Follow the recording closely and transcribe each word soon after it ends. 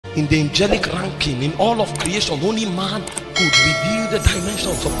in the angelic ranking, in all of creation, only man could reveal the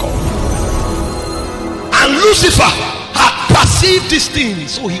dimensions of God. And Lucifer had perceived these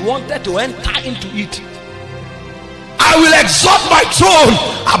things, so he wanted to enter into it. I will exalt my throne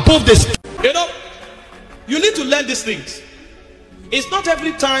above this. You know, you need to learn these things. It's not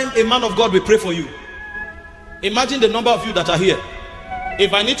every time a man of God will pray for you. Imagine the number of you that are here.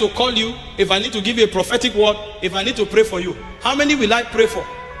 If I need to call you, if I need to give you a prophetic word, if I need to pray for you, how many will I pray for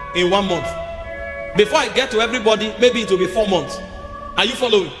in 1 month? Before I get to everybody, maybe it will be 4 months. Are you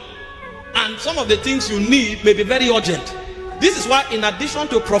following? And some of the things you need may be very urgent. This is why, in addition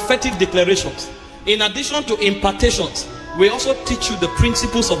to prophetic declarations, in addition to impartations, we also teach you the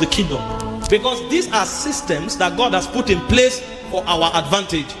principles of the kingdom, because these are systems that God has put in place for our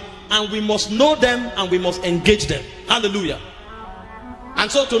advantage, and we must know them and we must engage them. Hallelujah. And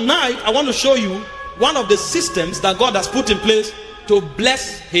so tonight I want to show you one of the systems that God has put in place to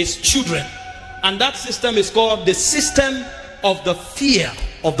bless his children, and that system is called the system of the fear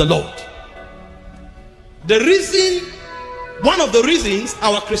of the Lord. One of the reasons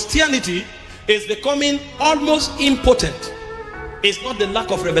our Christianity is becoming almost impotent is not the lack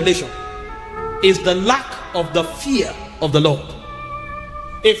of revelation, it's the lack of the fear of the Lord.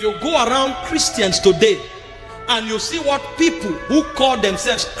 If you go around Christians today and you see what people who call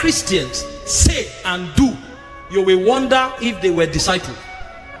themselves Christians say and do, you will wonder if they were disciples.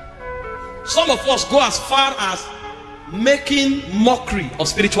 Some of us go as far as making mockery of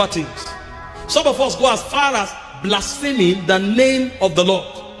spiritual things. Some of us go as far as blaspheming the name of the Lord.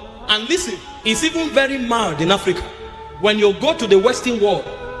 And listen, it's even very mild in Africa. When you go to the Western world,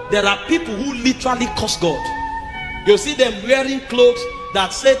 there are people who literally curse God. You see them wearing clothes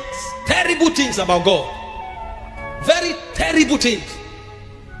that say terrible things about God. Very terrible things.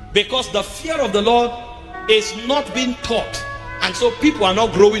 Because the fear of the Lord is not being taught, and so people are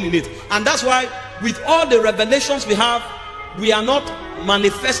not growing in it. And that's why with all the revelations we have, we are not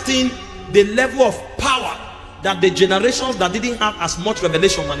manifesting the level of power that the generations that didn't have as much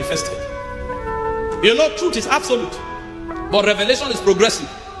revelation manifested. You know, truth is absolute, but revelation is progressive.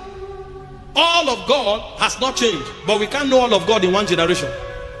 All of God has not changed, but we can't know all of God in one generation.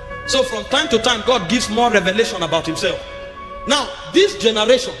 So from time to time, God gives more revelation about himself. Now, this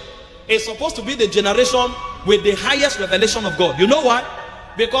generation is supposed to be the generation with the highest revelation of God. You know why?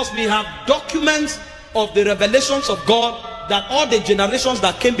 Because we have documents of the revelations of God that all the generations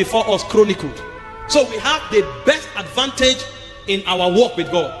that came before us chronicled. So we have the best advantage in our walk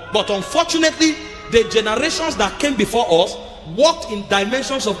with God. But unfortunately, the generations that came before us walked in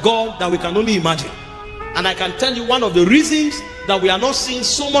dimensions of God that we can only imagine. And I can tell you, one of the reasons that we are not seeing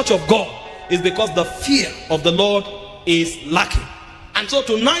so much of God is because the fear of the Lord is lacking. And so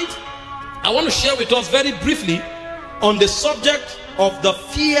tonight I want to share with us very briefly on the subject of the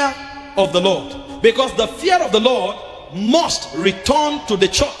fear of the Lord, because the fear of the Lord must return to the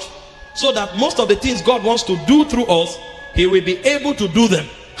church, so that most of the things God wants to do through us, he will be able to do them.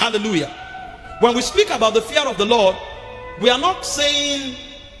 Hallelujah. When we speak about the fear of the Lord, we are not saying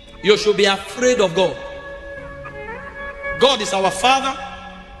you should be afraid of God. God is our Father.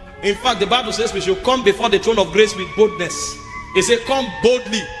 In fact, the Bible says we should come before the throne of grace with boldness. It says come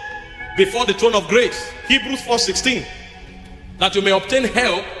boldly before the throne of grace. Hebrews 4:16, that you may obtain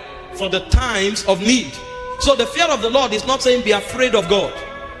help for the times of need. So the fear of the Lord is not saying be afraid of God.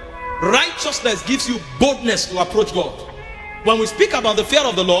 Righteousness gives you boldness to approach God. When we speak about the fear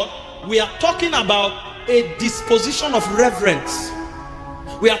of the Lord, we are talking about a disposition of reverence.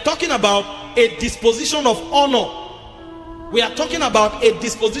 We are talking about a disposition of honor. We are talking about a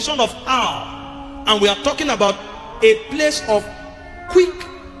disposition of awe. And we are talking about a place of quick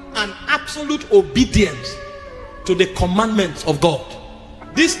and absolute obedience to the commandments of God.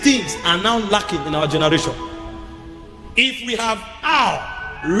 These things are now lacking in our generation. If we have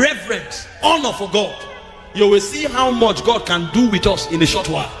awe, reverence, honor for God, you will see how much God can do with us in a short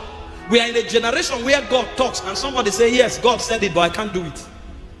while. We are in a generation where God talks and somebody say, yes, God said it, but I can't do it.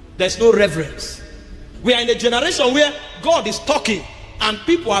 There's no reverence. We are in a generation where God is talking and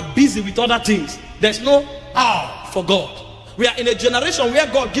people are busy with other things. There's no awe for God. We are in a generation where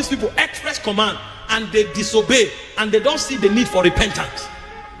God gives people express command and they disobey and they don't see the need for repentance,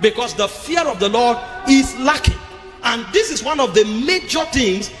 because the fear of the Lord is lacking. And this is one of the major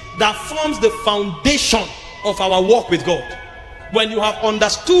things that forms the foundation of our walk with God. When you have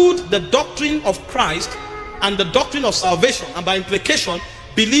understood the doctrine of Christ and the doctrine of salvation, and by implication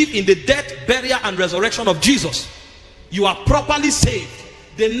believe in the death, burial and resurrection of Jesus, you are properly saved.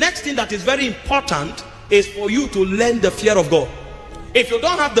 The next thing that is very important is for you to learn the fear of God. If you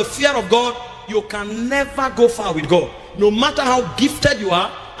don't have the fear of God, you can never go far with God. No matter how gifted you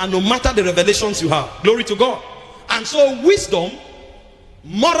are and no matter the revelations you have. Glory to God. And so wisdom,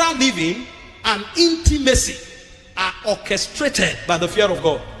 moral living, and intimacy are orchestrated by the fear of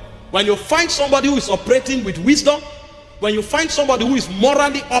God. When you find somebody who is operating with wisdom, when you find somebody who is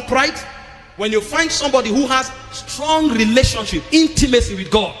morally upright, when you find somebody who has strong relationship, intimacy with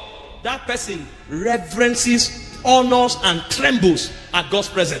God, that person reverences, honors, and trembles at God's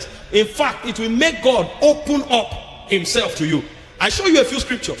presence. In fact, it will make God open up himself to you. I show you a few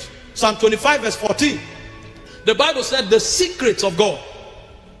scriptures. Psalm 25 verse 14. The Bible said the secrets of God.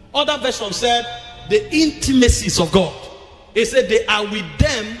 Other versions said the intimacies of God. It said they are with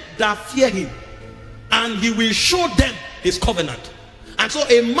them that fear him, and he will show them his covenant. And so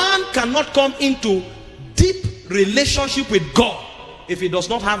a man cannot come into deep relationship with God if he does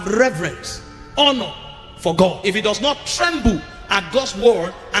not have reverence, honor for God, if he does not tremble at God's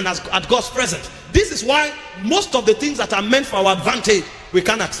word and at God's presence. This is why most of the things that are meant for our advantage, we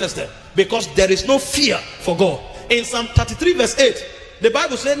can't access them, because there is no fear for God. In Psalm 33 verse 8, the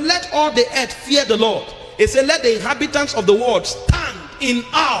Bible says, let all the earth fear the Lord. It said, let the inhabitants of the world stand in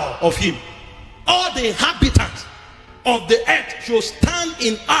awe of him. All the inhabitants of the earth should stand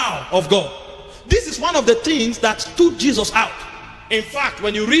in awe of God. This is one of the things that stood Jesus out. In fact,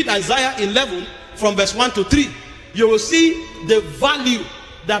 when you read Isaiah 11 from verse 1 to 3, you will see the value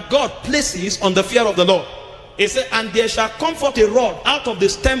that God places on the fear of the Lord. It said, and there shall come forth a rod out of the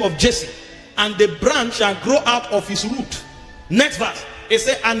stem of Jesse, and the branch shall grow out of his root. Next verse, it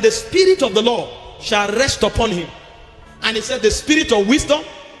said, and the spirit of the Lord shall rest upon him. And it said, the spirit of wisdom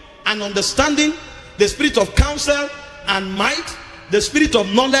and understanding, the spirit of counsel and might, the spirit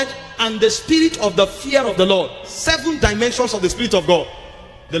of knowledge, and the spirit of the fear of the Lord. 7 dimensions of the spirit of God: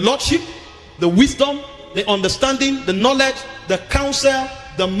 the lordship, the wisdom, the understanding, the knowledge, the counsel,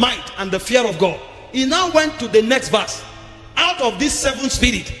 the might, and the fear of God. He now went to the next verse. Out of this 7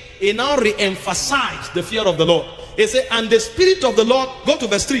 spirit, he now re-emphasized the fear of the Lord. He said, and the spirit of the Lord, go to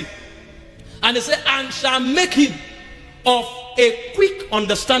verse 3, and he said, and shall make him of a quick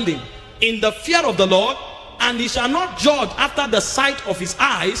understanding in the fear of the Lord, and he shall not judge after the sight of his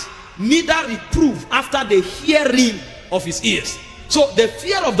eyes, neither reprove after the hearing of his ears. So the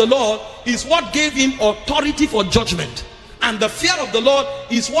fear of the Lord is what gave him authority for judgment, and the fear of the Lord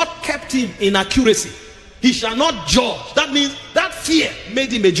is what kept him in accuracy. He shall not judge. That means that fear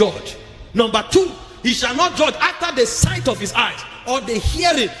made him a judge. Number 2, he shall not judge after the sight of his eyes or the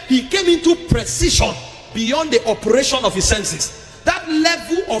hearing. He came into precision beyond the operation of his senses. That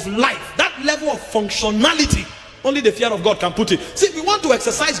level of life, that level of functionality, only the fear of God can put it. See, we want to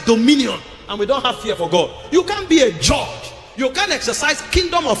exercise dominion and we don't have fear for God. You can't be a judge. You can't exercise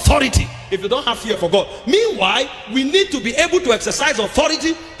kingdom authority if you don't have fear for God. Meanwhile, we need to be able to exercise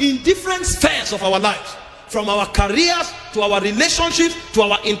authority in different spheres of our lives. From our careers, to our relationships, to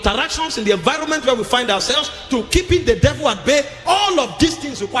our interactions in the environment where we find ourselves, to keeping the devil at bay. All of these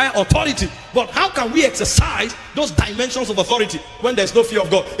things require authority. But how can we exercise those dimensions of authority when there's no fear of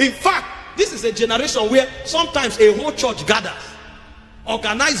God? In fact, this is a generation where sometimes a whole church gathers,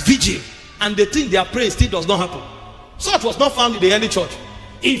 organize vigil, and they think their prayer still does not happen. Such was not found in the early church.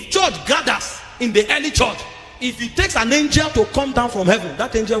 If church gathers in the early church, if it takes an angel to come down from heaven,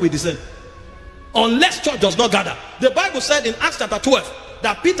 that angel will descend. Unless church does not gather. The Bible said in Acts chapter 12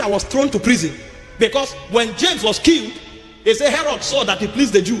 that Peter was thrown to prison, because when James was killed, he said Herod saw that he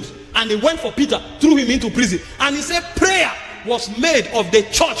pleased the Jews, and he went for Peter, threw him into prison, and he said prayer was made of the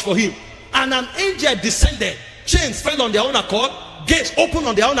church for him, and an angel descended. Chains fell on their own accord, gates opened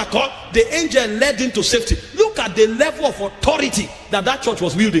on their own accord. The angel led him to safety. Look at the level of authority that that church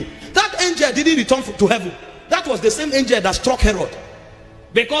was wielding. That angel didn't return to heaven. That was the same angel that struck Herod,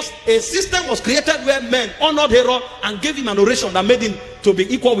 because a system was created where men honored Herod and gave him an oration that made him to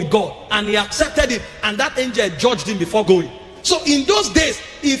be equal with God, and he accepted it, and that angel judged him before going. So in those days,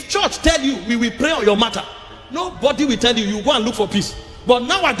 if church tell you we will pray on your matter, nobody will tell you, you go and look for peace. But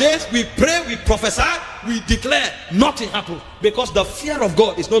nowadays, we pray, we prophesy, we declare, nothing happens, because the fear of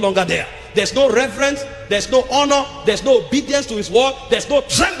God is no longer there. There's no reverence, there's no honor, there's no obedience to his word, there's no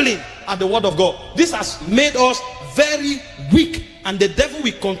trembling at the word of God. This has made us very weak, and the devil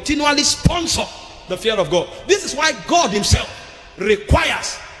will continually sponsor the fear of God. This is why God himself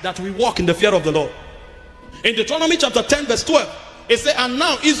requires that we walk in the fear of the Lord. In Deuteronomy chapter 10 verse 12, it says, and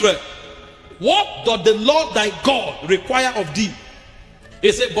now Israel, what doth the Lord thy God require of thee?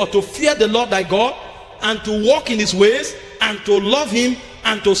 It said, but to fear the Lord thy God, and to walk in his ways, and to love him,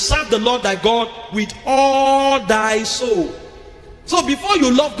 and to serve the Lord thy God with all thy soul. So before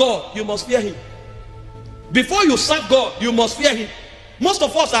you love God, you must fear him. Before you serve God, you must fear him. Most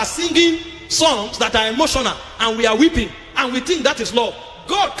of us are singing songs that are emotional, and we are weeping, and we think that is love.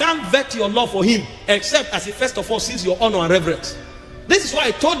 God can't vet your love for him except as he first of all sees your honor and reverence. This is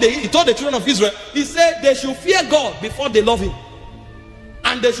why he told the children of Israel, he said they should fear God before they love him,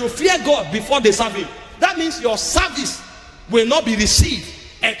 and they should fear God before they serve him. That means your service will not be received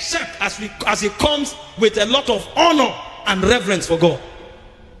except as it comes with a lot of honor and reverence for God.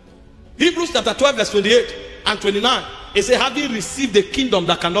 Hebrews chapter 12 verse 28 and 29, it says, having received the kingdom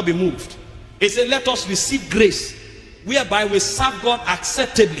that cannot be moved, it says, let us receive grace whereby we serve God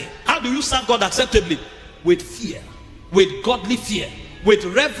acceptably. How do you serve God acceptably? With fear, with godly fear, with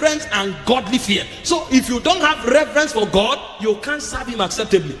reverence and godly fear. So if you don't have reverence for God, you can't serve him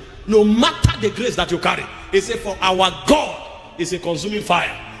acceptably, no matter the grace that you carry. It says, for our God is a consuming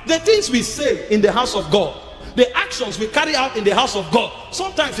fire. The things we say in the house of God, the actions we carry out in the house of God,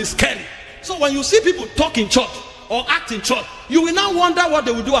 sometimes it's scary. So when you see people talk in church or act in church, you will now wonder what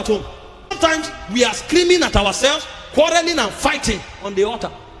they will do at home. Sometimes we are screaming at ourselves, quarreling and fighting on the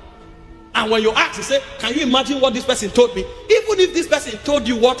altar. And when you ask, you say, can you imagine what this person told me? Even if this person told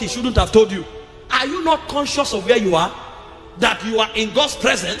you what he shouldn't have told you, are you not conscious of where you are? That you are in God's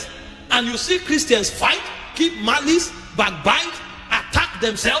presence, and you see Christians fight, keep malice, backbite, attack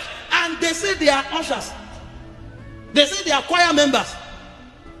themselves, and they say they are ushers. They say they are choir members.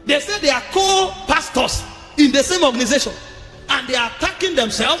 They say they are co-pastors in the same organization. And they are attacking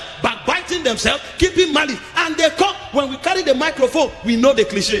themselves, backbiting themselves, keeping malice. And they come, when we carry the microphone, we know the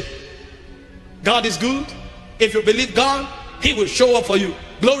cliche. God is good. If you believe God, he will show up for you.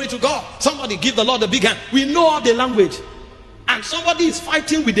 Glory to God. Somebody give the Lord a big hand. We know all the language. And somebody is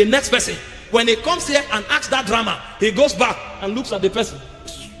fighting with the next person. When he comes here and acts that drama, he goes back and looks at the person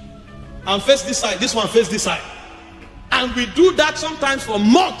and face this side, this one face this side. And we do that sometimes for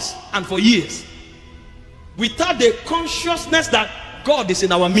months and for years, without the consciousness that God is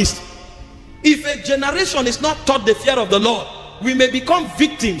in our midst. If a generation is not taught the fear of the Lord, we may become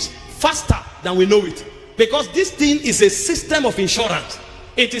victims faster than we know it. Because this thing is a system of insurance.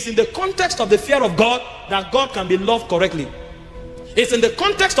 It is in the context of the fear of God that God can be loved correctly. It's in the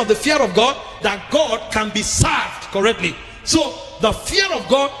context of the fear of God that God can be served correctly. So the fear of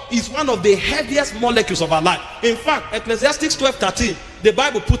God is one of the heaviest molecules of our life. In fact, Ecclesiastes 12:13, the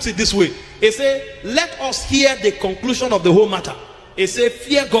Bible puts it this way. It says, let us hear the conclusion of the whole matter. It says,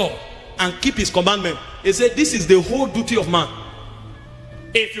 fear God and keep his commandment. It says, this is the whole duty of man.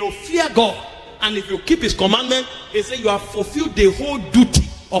 If you fear God and if you keep his commandment, it says you have fulfilled the whole duty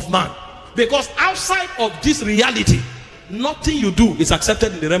of man. Because outside of this reality, nothing you do is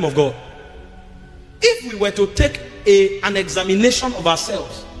accepted in the realm of God. If we were to take an examination of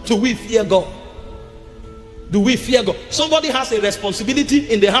ourselves, do we fear God? Do we fear God? Somebody has a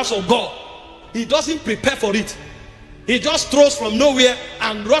responsibility in the house of God. He doesn't prepare for it. He just throws from nowhere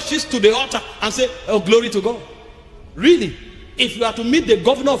and rushes to the altar and say, oh, glory to God. Really? If you are to meet the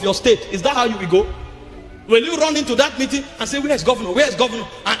governor of your state, is that how you will go? Will you run into that meeting and say, where is governor? Where is governor?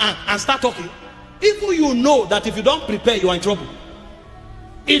 And start talking? Even you know that if you don't prepare, you are in trouble.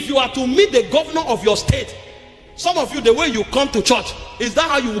 If you are to meet the governor of your state, some of you, the way you come to church, is that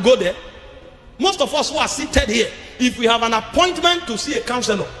how you will go there? Most of us who are seated here, if we have an appointment to see a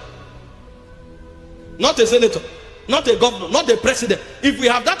counselor, not a senator, not a governor, not a president, if we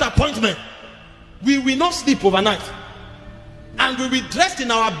have that appointment, we will not sleep overnight, and we will be dressed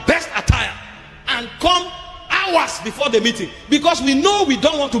in our best attire and come hours before the meeting, because we know we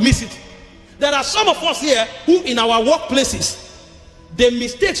don't want to miss it. There are some of us here who in our workplaces, the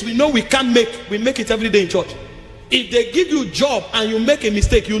mistakes we know we can't make, we make it every day in church. If they give you a job and you make a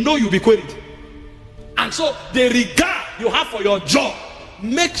mistake, you know you'll be queried. And so the regard you have for your job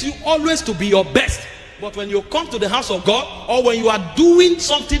makes you always to be your best. But when you come to the house of God, or when you are doing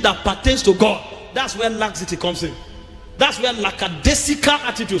something that pertains to God, that's where laxity comes in. That's where lackadaisical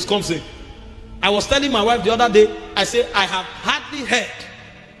attitudes comes in. I was telling my wife the other day, I said, I have hardly heard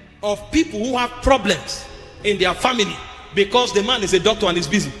of people who have problems in their family because the man is a doctor and is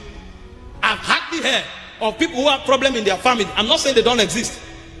busy. I've hardly heard of people who have problems in their family. I'm not saying they don't exist,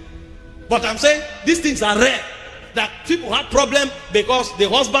 but I'm saying these things are rare. That people have problems because the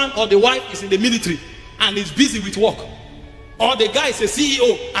husband or the wife is in the military and is busy with work, or the guy is a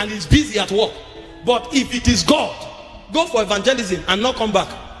CEO and is busy at work. But if it is God, go for evangelism and not come back,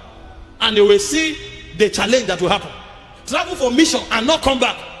 and they will see the challenge that will happen. Travel for mission and not come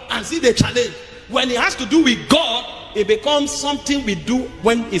back and see the challenge. When it has to do with God, it becomes something we do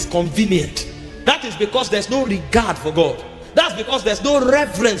when it's convenient. That is because there's no regard for God. That's because there's no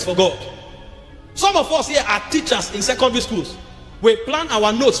reverence for God. Some of us here are teachers in secondary schools. We plan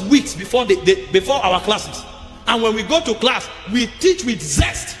our notes weeks before our classes, and when we go to class, we teach with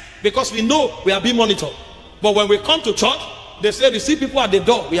zest because we know we are being monitored. But when we come to church, They say, you see people at the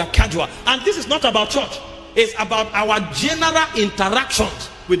door, we are casual. And this is not about church. It's about our general interactions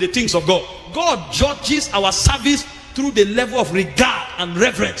with the things of God. God judges our service through the level of regard and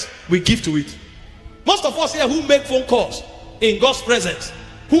reverence we give to it. Most of us here who make phone calls in God's presence,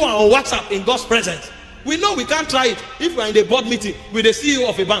 who are on WhatsApp in God's presence, we know we can't try it if we're in a board meeting with the CEO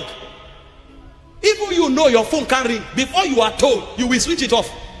of a bank. Even you know your phone can't ring. Before you are told, you will switch it off.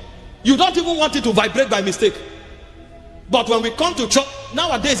 You don't even want it to vibrate by mistake. But when we come to church,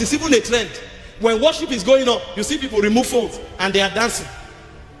 nowadays it's even a trend. When worship is going on, you see people remove phones and they are dancing.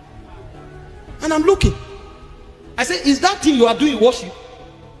 And I'm looking. I say, is that thing you are doing worship?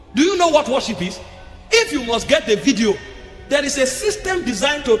 Do you know what worship is? If you must get the video, there is a system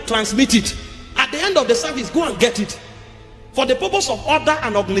designed to transmit it. At the end of the service, go and get it. For the purpose of order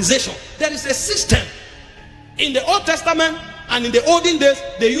and organization, there is a system. In the Old Testament and in the olden days,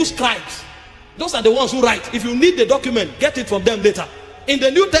 they use scribes. Those are the ones who write. If you need the document, get it from them later. In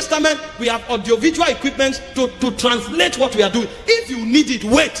the New Testament, we have audiovisual equipment to translate what we are doing. If you need it,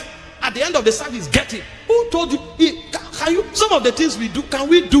 wait. At the end of the service, get it. Who told you? Can you? Some of the things we do, can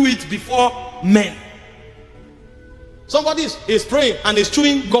we do it before men? Somebody is praying and is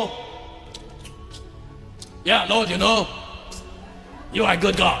chewing gum. Yeah, Lord, you know, you are a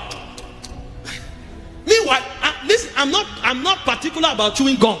good God. Meanwhile, listen, I'm not particular about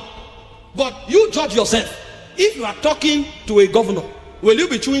chewing gum, but you judge yourself. If you are talking to a governor, will you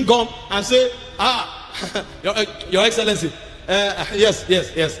be chewing gum and say, your Excellency, yes.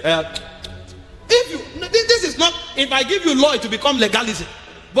 If you, this is not, if I give you law, it will become legalism.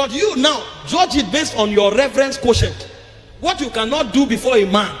 But you now judge it based on your reverence quotient. What you cannot do before a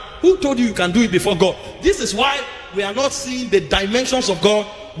man, who told you you can do it before God? This is why we are not seeing the dimensions of God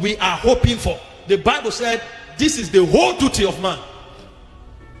we are hoping for. The Bible said this is the whole duty of man.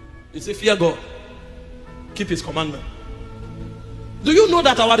 It's a fear God, keep his commandment. Do you know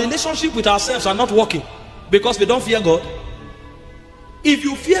that our relationship with ourselves are not working because we don't fear God? If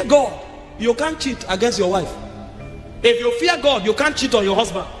you fear God, you can't cheat against your wife. If you fear God, you can't cheat on your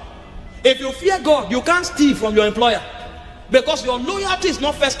husband. If you fear God, you can't steal from your employer, because your loyalty is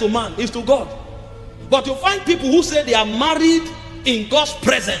not first to man, it's to God. But you find people who say they are married in God's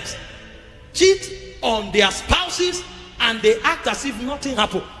presence cheat on their spouses and they act as if nothing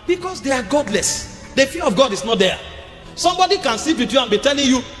happened because they are godless. The fear of God is not there. Somebody can sit with you and be telling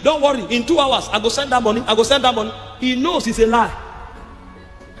you, don't worry, in 2 hours I go send that money, I go send that money. He knows it's a lie,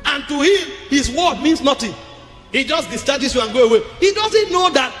 and to him his word means nothing. He just discharges you and go away. He doesn't know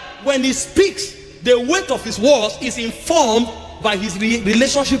that when he speaks, the weight of his words is informed by his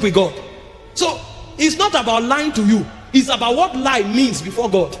relationship with God. So it's not about lying to you, it's about what lie means before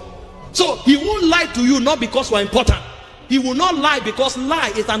God. So he won't lie to you not because you are important. He will not lie because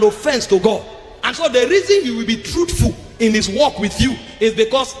lie is an offense to God. And so the reason he will be truthful in his walk with you is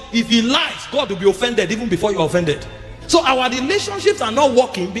because if he lies, God will be offended even before you're offended. So our relationships are not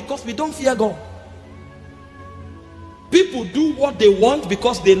working because we don't fear God. People do what they want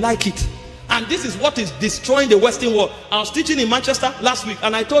because they like it. And this is what is destroying the Western world. I was teaching in Manchester last week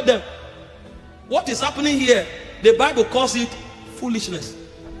and I told them, what is happening here, the Bible calls it foolishness.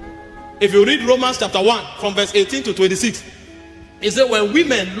 If you read Romans chapter 1 from verse 18 to 26, it says when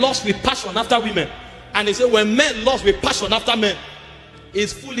women lust with passion after women, and it says when men lust with passion after men,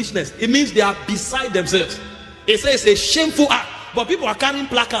 it's foolishness. It means they are beside themselves. It says it's a shameful act. But people are carrying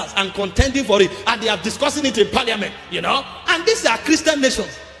placards and contending for it, and they are discussing it in parliament, you know. And these are Christian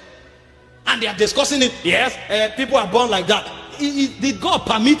nations, and they are discussing it. Yes, people are born like that. Did God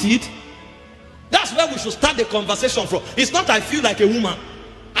permit it? That's where we should start the conversation from. It's not I feel like a woman.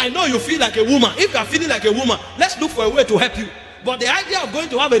 I know you feel like a woman. If you are feeling like a woman, let's look for a way to help you. But the idea of going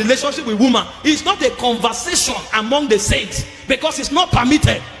to have a relationship with woman is not a conversation among the saints, because it's not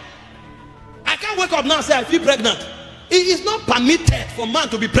permitted. I can't wake up now and say I feel pregnant. It is not permitted for man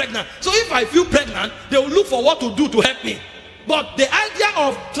to be pregnant. So if I feel pregnant, they will look for what to do to help me. But the idea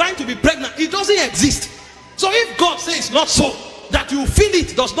of trying to be pregnant, it doesn't exist. So if God says it's not so, that you feel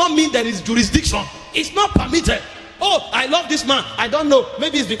it does not mean there is jurisdiction. It's not permitted. Oh, I love this man. I don't know.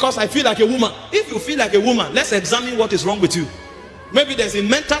 Maybe it's because I feel like a woman. If you feel like a woman, let's examine what is wrong with you. Maybe there's a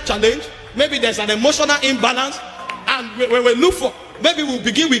mental challenge. Maybe there's an emotional imbalance. And when we look for, maybe we'll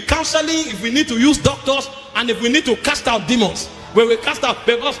begin with counseling if we need to use doctors, and if we need to cast out demons. When we cast out,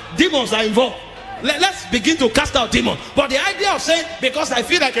 because demons are involved. Let's begin to cast out demons. But the idea of saying, because I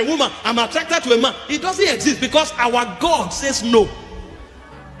feel like a woman, I'm attracted to a man, it doesn't exist, because our God says no.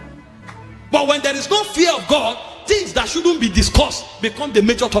 But when there is no fear of God, things that shouldn't be discussed become the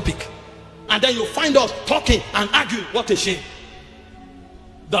major topic. And then you find us talking and arguing. What a shame.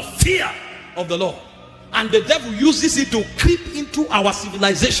 The fear of the Lord. And the devil uses it to creep into our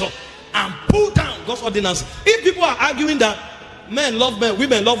civilization and pull down God's ordinance. If people are arguing that men love men,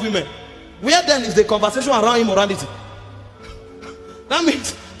 women love women, where then is the conversation around immorality? That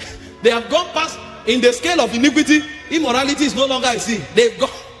means they have gone past, in the scale of iniquity, immorality is no longer a sin. They've gone,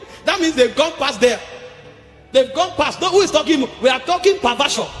 that means they've gone past there. They've gone past. No, who is talking? We are talking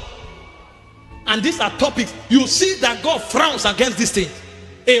perversion. And these are topics. You see that God frowns against these things.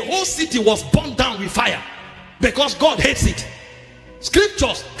 A whole city was burned down with fire because God hates it.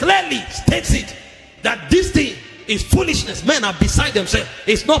 Scriptures clearly states it, that this thing is foolishness. Men are beside themselves.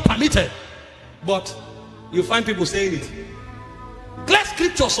 It's not permitted. But you find people saying it. Clear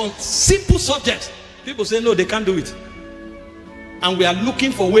scriptures on simple subjects. People say no, they can't do it. And we are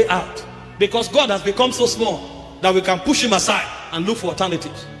looking for a way out because God has become so small that we can push him aside and look for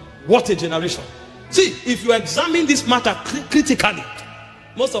alternatives. What a generation. See, if you examine this matter critically,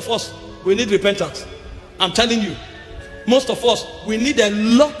 most of us, we need repentance. I'm telling you, most of us, we need a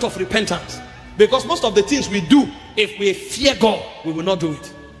lot of repentance, because most of the things we do, if we fear God, we will not do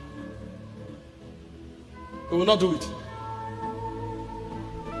it. We will not do it.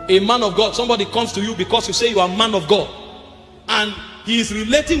 A man of God, somebody comes to you because you say you are a man of God, and he is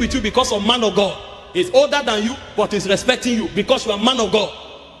relating with you because of man of God. He's older than you, but he's respecting you because you are a man of God.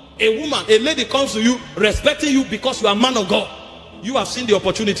 A woman, a lady comes to you respecting you because you are a man of God. You have seen the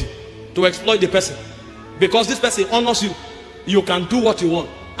opportunity to exploit the person. Because this person honors you, you can do what you want.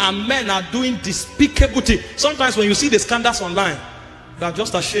 And men are doing despicable things. Sometimes when you see the scandals online, you are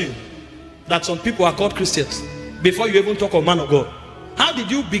just ashamed that some people are called Christians before you even talk of man of God. How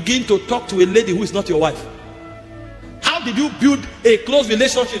did you begin to talk to a lady who is not your wife? How did you build a close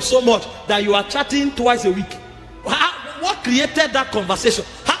relationship so much that you are chatting twice a week? What created that conversation?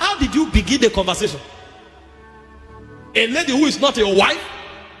 How did you begin the conversation? A lady who is not your wife,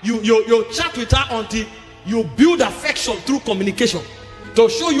 you chat with her until you build affection through communication to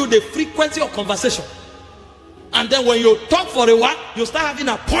show you the frequency of conversation. And then when you talk for a while, you start having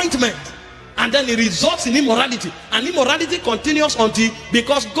appointment, and then it results in immorality. And immorality continues until,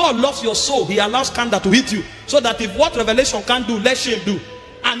 because God loves your soul, he allows scandal to hit you, so that if what revelation can't do, let shame do.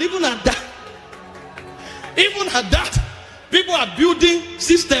 And even at that, people are building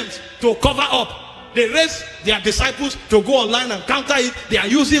systems to cover up. They raise their disciples to go online and counter it. They are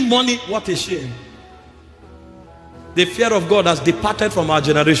using money. What a shame. The fear of God has departed from our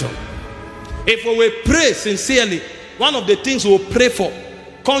generation. If we will pray sincerely, one of the things we will pray for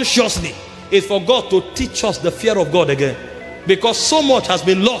consciously is for God to teach us the fear of God again. Because so much has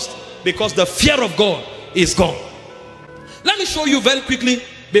been lost because the fear of God is gone. Let me show you very quickly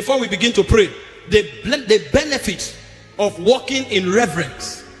before we begin to pray the benefits of walking in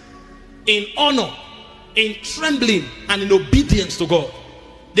reverence, in honor, in trembling, and in obedience to God.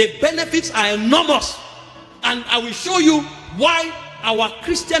 The benefits are enormous, and I will show you why our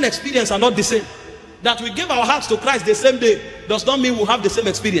Christian experience are not the same. That we gave our hearts to Christ the same day does not mean we'll have the same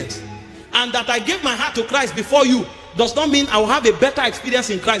experience. And that I gave my heart to Christ before you does not mean I will have a better experience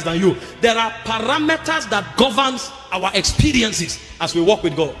in Christ than you. There are parameters that governs our experiences as we walk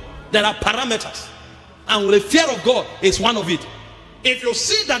with God. There are parameters, and the fear of God is one of it. If you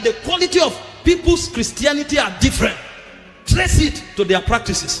see that the quality of people's Christianity are different, trace it to their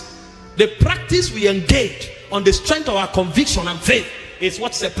practices. The practice we engage on the strength of our conviction and faith is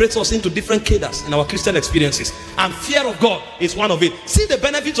what separates us into different cadres in our Christian experiences. And fear of God is one of it. See the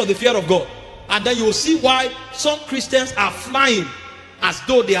benefits of the fear of God, and then you will see why some Christians are flying as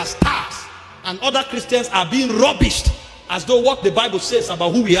though they are stars, and other Christians are being rubbished as though what the Bible says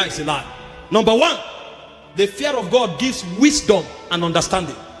about who we are is a lie. Number one, the fear of God gives wisdom and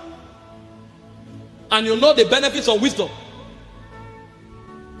understanding. And you know the benefits of wisdom.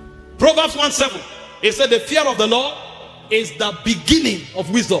 Proverbs 1:7, it said the fear of the Lord is the beginning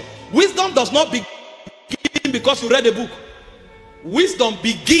of wisdom. Wisdom does not begin because you read a book. Wisdom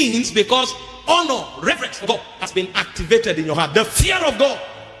begins because honor, reverence for God has been activated in your heart. The fear of God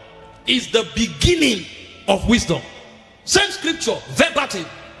is the beginning of wisdom. Same scripture, verbatim,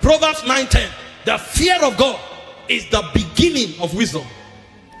 Proverbs 9:10. The fear of God is the beginning of wisdom.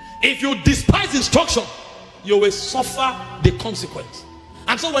 If you despise instruction, you will suffer the consequence.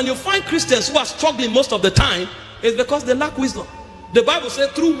 And so when you find Christians who are struggling most of the time, it's because they lack wisdom. The Bible says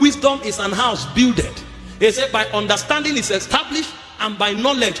through wisdom is an house builded. It said by understanding is established, and by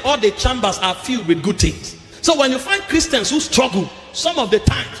knowledge all the chambers are filled with good things. So when you find Christians who struggle, some of the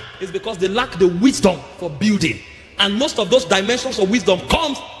times it's because they lack the wisdom for building. And most of those dimensions of wisdom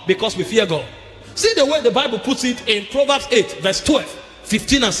comes because we fear God. See the way the Bible puts it in Proverbs 8 verse 12,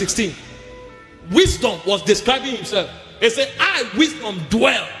 15 and 16. Wisdom was describing himself. It said, I, wisdom,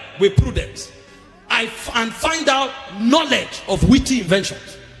 dwell with prudence. and find out knowledge of witty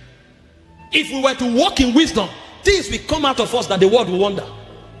inventions. If we were to walk in wisdom, things will come out of us that the world will wonder.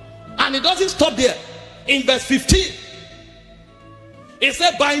 And it doesn't stop there. In verse 15, it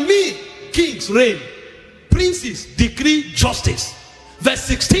said, by me kings reign, princes decree justice. Verse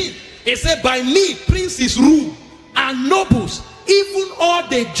 16, it said, by me princes rule, and nobles, even all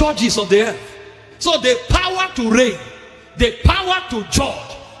the judges of the earth. So the power to reign, the power to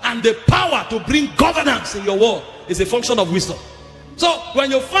judge, and the power to bring governance in your world is a function of wisdom. So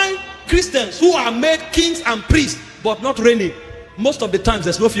when you find Christians who are made kings and priests but not reigning, most of the times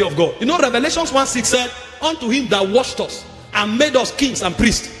there's no fear of God. You know, Revelations 1:6 said, unto him that washed us and made us kings and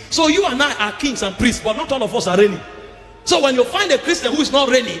priests. So you and I are kings and priests, but not all of us are reigning. So when you find a Christian who is not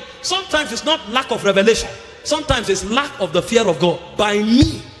reigning, sometimes it's not lack of revelation, sometimes it's lack of the fear of God. By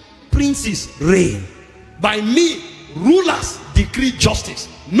me princes reign, by me rulers decree justice,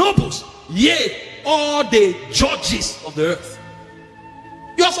 nobles, yea, all the judges of the earth.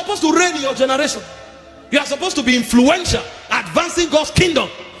 You are supposed to reign in your generation. You are supposed to be influential, advancing God's kingdom,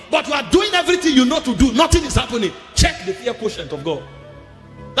 but you are doing everything you know to do. Nothing is happening. Check the fear quotient of God.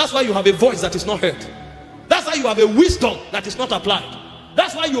 That's why you have a voice that is not heard. That's why you have a wisdom that is not applied.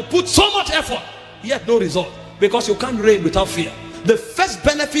 That's why you put so much effort, yet no result, because you can't reign without fear. The first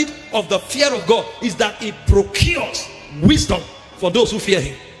benefit of the fear of God is that it procures wisdom for those who fear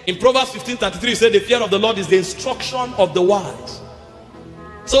him. In Proverbs 15:33, it said, the fear of the Lord is the instruction of the wise.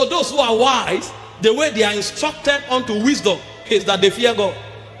 So those who are wise, the way they are instructed unto wisdom is that they fear God.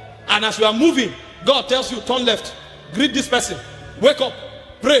 And as you are moving, God tells you, turn left, greet this person, wake up,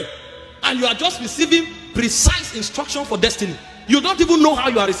 pray. And you are just receiving precise instruction for destiny. You don't even know how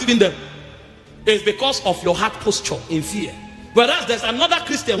you are receiving them. It's because of your heart posture in fear. Whereas there's another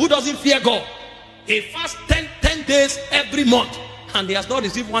Christian who doesn't fear God. He fasts 10 days every month, and he has not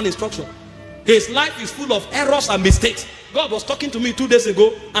received one instruction. His life is full of errors and mistakes. God was talking to me 2 days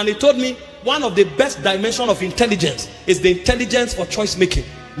ago, and he told me one of the best dimensions of intelligence is the intelligence for choice making.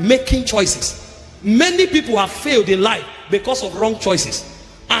 Making choices. Many people have failed in life because of wrong choices.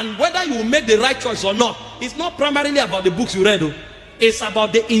 And whether you will make the right choice or not, it's not primarily about the books you read. It's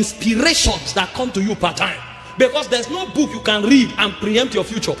about the inspirations that come to you per time. Because there's no book you can read and preempt your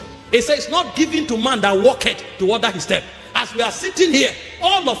future. It says it's not given to man that walketh to order his step. As we are sitting here,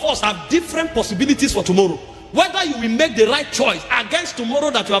 all of us have different possibilities for tomorrow. Whether you will make the right choice against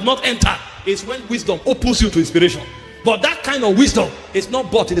tomorrow that you have not entered is when wisdom opens you to inspiration. But that kind of wisdom is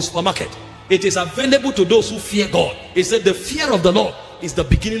not bought in the supermarket. It is available to those who fear God. It said the fear of the Lord is the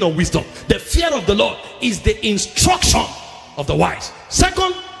beginning of wisdom. The fear of the Lord is the instruction of the wise.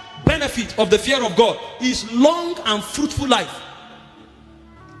 Second benefit of the fear of God is long and fruitful life.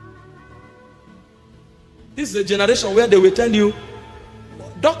 This is a generation where they will tell you,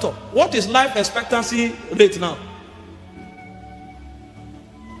 doctor, what is life expectancy rate now?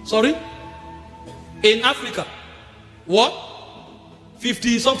 Sorry? In Africa, what?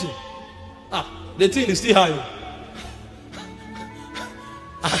 50 something. The thing is still high.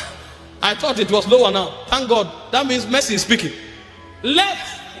 I thought it was lower now. Thank God. That means Messi is speaking.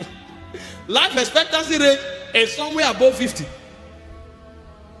 Life expectancy rate is somewhere above 50.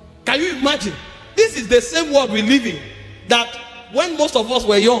 Can you imagine? This is the same world we live in. That when most of us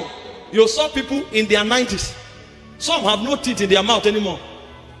were young, you saw people in their 90s. Some have no teeth in their mouth anymore.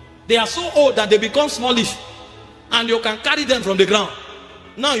 They are so old that they become smallish, and you can carry them from the ground.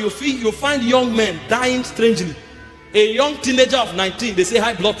 Now you find young men dying strangely. A young teenager of 19, they say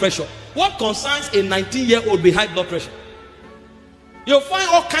high blood pressure. What concerns a 19-year-old with high blood pressure? You'll find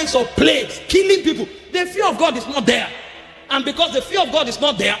all kinds of plagues killing people. The fear of God is not there. And because the fear of God is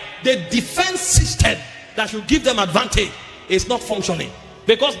not there, the defense system that should give them advantage is not functioning.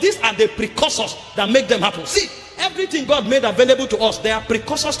 Because these are the precursors that make them happen. See, everything God made available to us, there are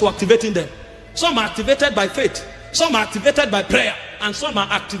precursors to activating them. Some are activated by faith, some are activated by prayer, and some are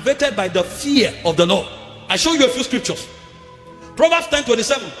activated by the fear of the Lord. I show you a few scriptures. Proverbs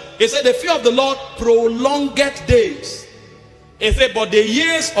 10:27. It said, the fear of the Lord prolongeth days. It said, but the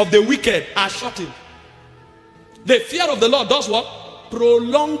years of the wicked are shortened. The fear of the Lord does what?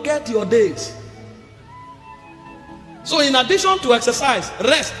 Prolongeth your days. So in addition to exercise,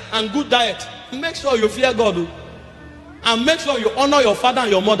 rest, and good diet, make sure you fear God. And make sure you honor your father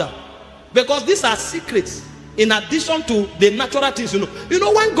and your mother. Because these are secrets in addition to the natural things you know. You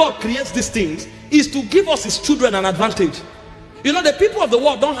know, when God creates these things, is to give us his children an advantage. You know, the people of the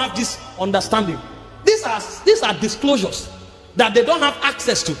world don't have this understanding. These are disclosures that they don't have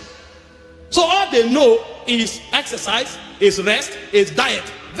access to. So all they know is exercise, is rest, is diet.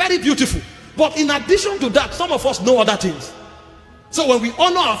 Very beautiful. But in addition to that, some of us know other things. So when we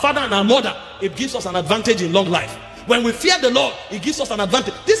honor our father and our mother, it gives us an advantage in long life. When we fear the Lord, it gives us an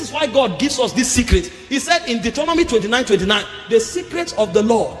advantage. This is why God gives us this secret. He said in Deuteronomy 29:29, the secrets of the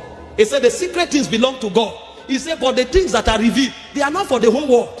Lord. He said the secret things belong to God. He said, but the things that are revealed, they are not for the whole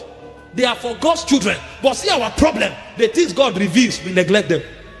world. They are for God's children. But see our problem, the things God reveals, we neglect them.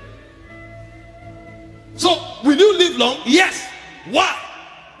 So, will you live long? Yes. Why?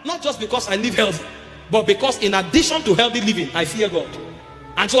 Not just because I live healthy, but because in addition to healthy living, I fear God.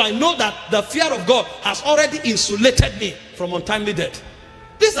 And so I know that the fear of God has already insulated me from untimely death.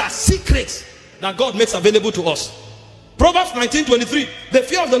 These are secrets that God makes available to us. Proverbs 19:23, the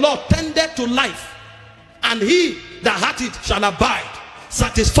fear of the Lord tendeth to life, and he that hath it shall abide,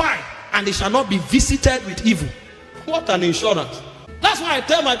 satisfied, and he shall not be visited with evil. What an insurance. That's why I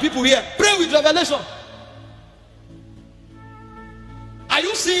tell my people here, pray with revelation. Are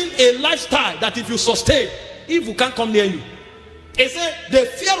you seeing a lifestyle that if you sustain, evil can't come near you? It says the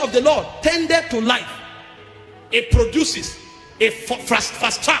fear of the Lord tendeth to life. It produces, it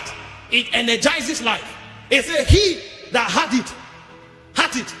fast track, it energizes life. It says he that had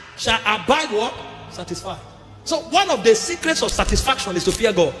it shall abide what? Satisfied. So one of the secrets of satisfaction is to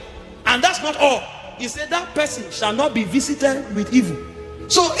fear God. And that's not all. He said that person shall not be visited with evil.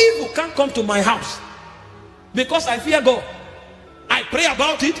 So evil can't come to my house because I fear God. I pray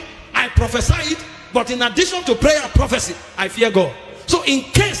about it, I prophesy it, but in addition to prayer and prophecy, I fear God. So in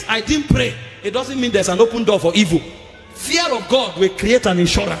case I didn't pray, it doesn't mean there's an open door for evil. Fear of God will create an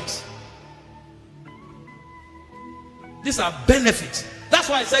insurance. These are benefits. That's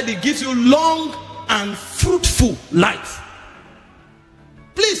why I said it gives you long and fruitful life.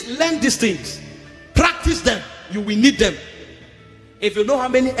 Please learn these things. Practice them. You will need them. If you know how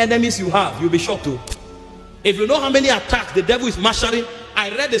many enemies you have, you'll be shocked too. If you know how many attacks the devil is marshalling. I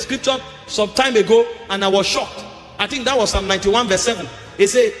read the scripture some time ago and I was shocked. I think that was Psalm 91 verse 7. It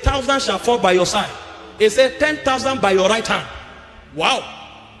said 1,000 shall fall by your side. It said 10,000 by your right hand. Wow.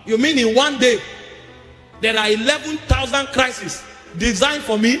 You mean in one day there are 11,000 crises designed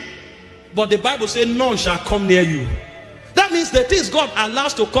for me, but the Bible says none shall come near you. That means the things God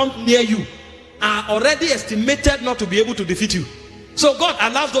allows to come near you are already estimated not to be able to defeat you. So God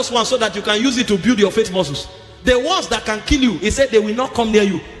allows those ones so that you can use it to build your faith muscles. The ones that can kill you, he said they will not come near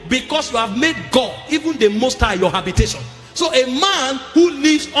you because you have made God, even the Most High, your habitation. So a man who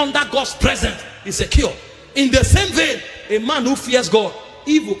lives under God's presence is secure. In the same vein, a man who fears God,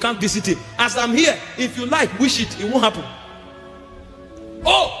 evil can't visit him. As I'm here, if you like, wish it, it won't happen.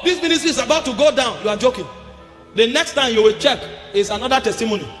 Oh, this ministry is about to go down. You are joking. The next time you will check is another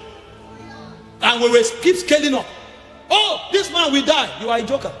testimony. And we will keep scaling up. Oh, this man will die. You are a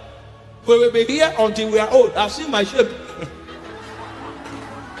joker. We will be here until we are old. I've seen my shape.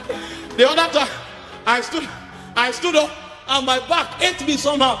 The other time, I stood up and my back ate me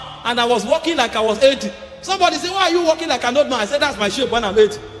somehow. And I was walking like I was 80. Somebody said, why are you walking like an old man? I said, that's my shape when I'm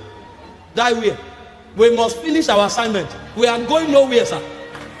 80. Die where? We must finish our assignment. We are going nowhere, sir.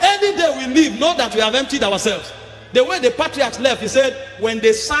 Any day we leave, know that we have emptied ourselves. The way the patriarchs left, he said, when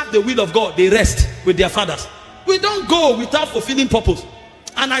they serve the will of God, they rest with their fathers. We don't go without fulfilling purpose.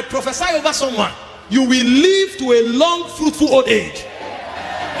 And I prophesy over someone, you will live to a long, fruitful old age.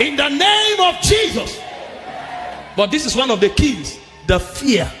 In the name of Jesus. But this is one of the keys, the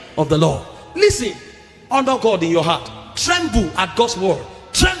fear of the Lord. Listen, honor God in your heart. Tremble at God's word.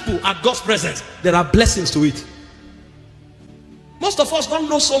 Tremble at God's presence. There are blessings to it. Most of us don't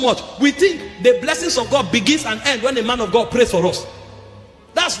know so much. We think the blessings of God begins and ends when a man of God prays for us.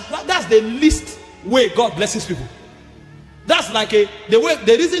 That's the least way God blesses people. That's like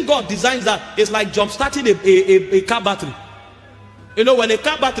the reason God designs that is like jump starting a car battery. You know, when a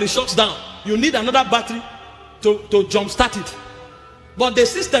car battery shuts down, you need another battery to jump start it. But the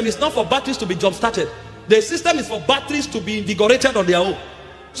system is not for batteries to be jump started. The system is for batteries to be invigorated on their own,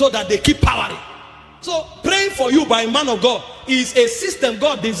 so that they keep powering. So praying for you by a man of God is a system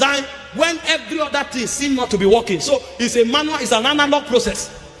God designed when every other thing seems not to be working. So it's a manual, it's an analog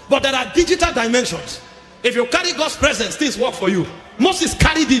process. But there are digital dimensions. If you carry God's presence, things work for you. Moses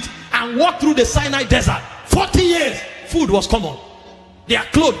carried it and walked through the Sinai desert. 40 years, food was common. Their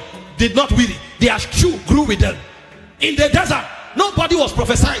clothes did not weary. Their shoe grew with them. In the desert, nobody was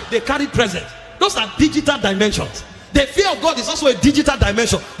prophesying. They carried presence. Those are digital dimensions. The fear of God is also a digital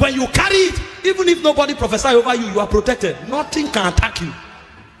dimension. When you carry it, even if nobody prophesies over you, you are protected. Nothing can attack you.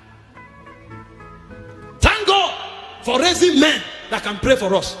 Thank God for raising men that can pray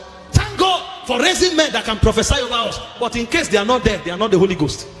for us. Thank God for raising men that can prophesy over us. But in case they are not there, they are not the Holy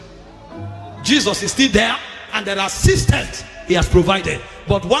Ghost. Jesus is still there, and there are systems he has provided.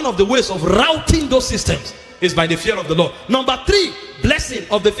 But one of the ways of routing those systems is by the fear of the Lord. Number 3 blessing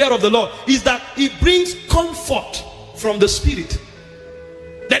of the fear of the Lord is that it brings comfort from the spirit.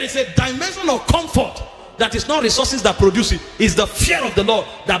 There is a dimension of comfort that is not resources that produce it. It's the fear of the Lord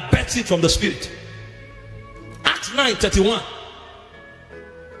that births it from the spirit. Acts 9:31.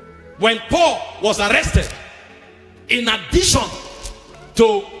 When Paul was arrested, in addition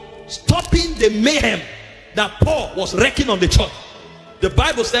to stopping the mayhem that Paul was wreaking on the church, the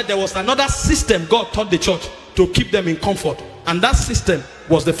Bible said there was another system God taught the church to keep them in comfort, and that system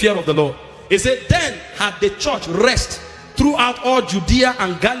was the fear of the Lord. He said, then had the church rest throughout all Judea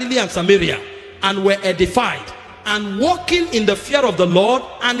and Galilee and Samaria, and were edified, and walking in the fear of the Lord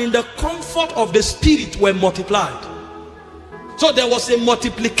and in the comfort of the Spirit were multiplied. So there was a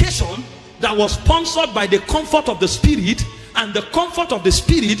multiplication that was sponsored by the comfort of the Spirit, and the comfort of the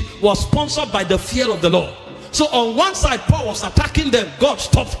Spirit was sponsored by the fear of the Lord. So on one side, Paul was attacking them, God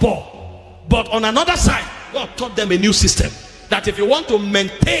stopped Paul. But on another side, God taught them a new system, that if you want to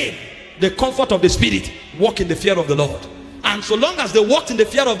maintain the comfort of the Spirit, walk in the fear of the Lord. And so long as they walked in the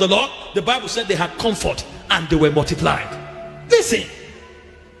fear of the Lord, the Bible said they had comfort and they were multiplied. Listen,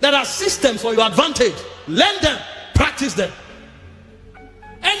 there are systems for your advantage. Learn them, practice them.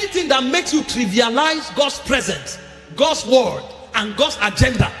 Anything that makes you trivialize God's presence, God's word, and God's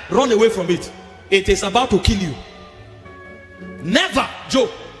agenda, run away from it. It is about to kill you. Never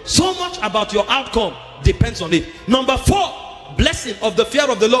joke. So much about your outcome depends on it. Number 4 blessing of the fear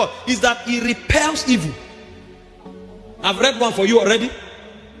of the Lord is that it repels evil. I've read one for you already,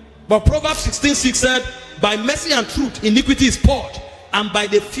 but Proverbs 16:6 said, by mercy and truth iniquity is poured, and by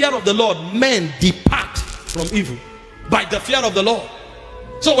the fear of the Lord men depart from evil. By the fear of the Lord.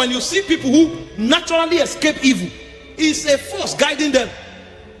 So when you see people who naturally escape evil, it's a force guiding them.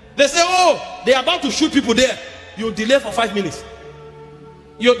 They say, oh, they're about to shoot people there. You delay for 5 minutes.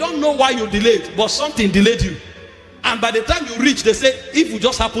 You don't know why you delayed, but something delayed you. And by the time you reach, they say, evil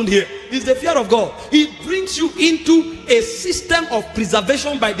just happened here. It's the fear of God. It brings you into a system of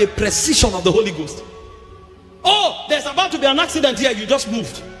preservation by the precision of the Holy Ghost. Oh, there's about to be an accident here. You just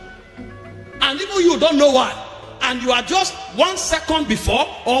moved. And even you don't know why. And you are just 1 second before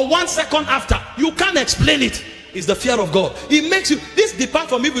or 1 second after. You can't explain it. It's the fear of God. It makes you, this depart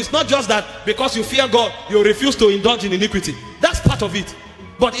from evil. It's not just that because you fear God, you refuse to indulge in iniquity. That's part of it.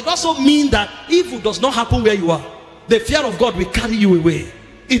 But it also means that evil does not happen where you are. The fear of God will carry you away.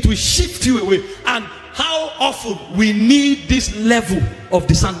 It will shift you away. And how often we need this level of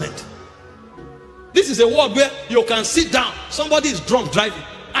discernment. This is a world where you can sit down. Somebody is drunk driving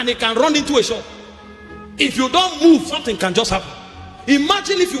and he can run into a shop. If you don't move, something can just happen.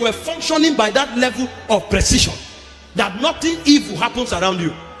 Imagine if you were functioning by that level of precision, that nothing evil happens around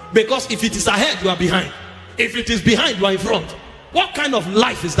you. Because if it is ahead, you are behind. If it is behind, you are in front. What kind of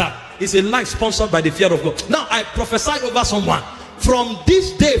life is that? It's a life sponsored by the fear of God. Now I prophesy over someone, from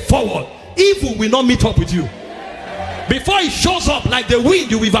this day forward, evil will not meet up with you. Before it shows up like the wind,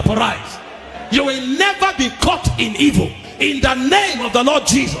 you will vaporize. You will never be caught in evil. In the name of the Lord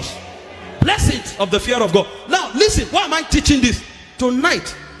Jesus. Blessings of the fear of God. Now listen, why am I teaching this?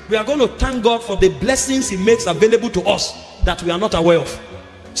 Tonight we are going to thank God for the blessings he makes available to us that we are not aware of.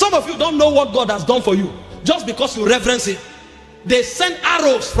 Some of you don't know what God has done for you just because you reverence him. They sent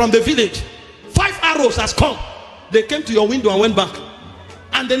arrows from the village. 5 arrows has come. They came to your window and went back.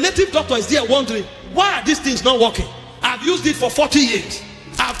 And the native doctor is there wondering, why are these things not working? I've used it for 40 years.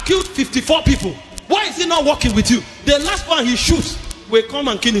 I've killed 54 people. Why is it not working with you? The last one he shoots will come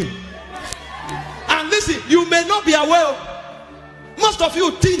and kill him. And listen, you may not be aware. Most of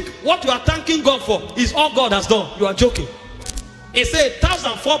you think what you are thanking God for is all God has done. You are joking. He said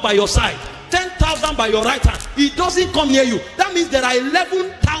 1,000 fall by your side, 10,000 by your right hand. It doesn't come near you. That means there are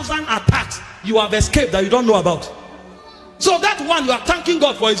 11,000 attacks you have escaped that you don't know about. So that one you are thanking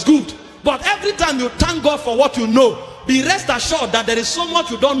God for is good. But every time you thank God for what you know, be rest assured that there is so much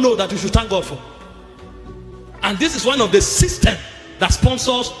you don't know that you should thank God for. And this is one of the systems that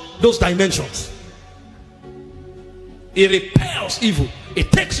sponsors those dimensions. It repels evil.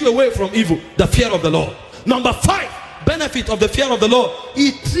 It takes you away from evil. The fear of the Lord. Number 5 benefit of the fear of the Lord.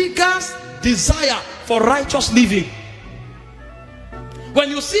 It triggers desire for righteous living. When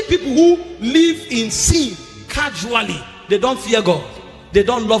you see people who live in sin casually, they don't fear God. They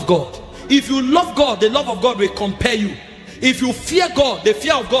don't love God. If you love God, the love of God will compel you. If you fear God, the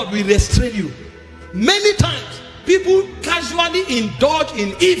fear of God will restrain you. Many times people casually indulge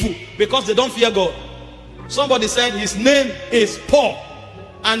in evil because they don't fear God. Somebody said his name is Paul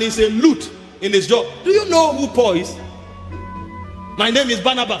and he's a loot in his job. Do you know who Paul is? My name is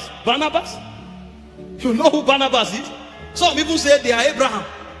Barnabas. Barnabas? You know who Barnabas is? Some people say they are Abraham.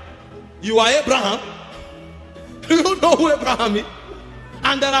 You are Abraham. You don't know who Abraham is.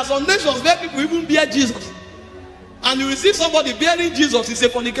 And there are some nations where people even bear Jesus. And you will see somebody bearing Jesus is a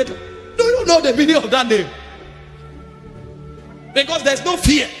fornicator. Do you know the meaning of that name? Because there's no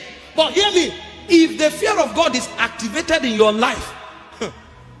fear. But hear me, if the fear of God is activated in your life,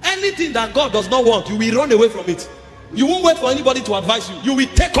 anything that God does not want, you will run away from it. You won't wait for anybody to advise you. You will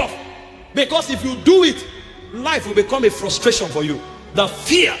take off. Because if you do it, life will become a frustration for you. The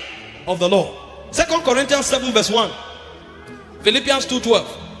fear of the Lord. 2 Corinthians 7 verse 1. Philippians 2:12.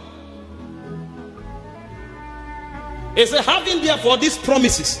 It says, having therefore these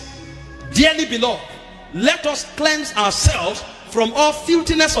promises, dearly beloved, let us cleanse ourselves from all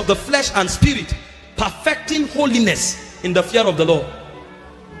filthiness of the flesh and spirit, perfecting holiness in the fear of the Lord.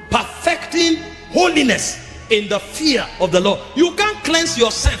 Perfecting holiness in the fear of the Lord. You can't cleanse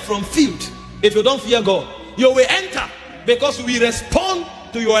yourself from filth if you don't fear God. You will enter, because you will respond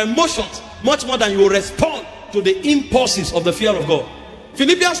to your emotions much more than you will respond to the impulses of the fear of God.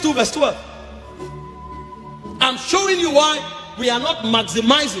 Philippians 2 verse 12. I'm showing you why we are not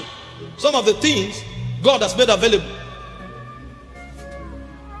maximizing some of the things God has made available.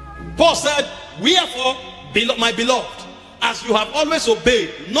 Paul said, wherefore, my beloved, as you have always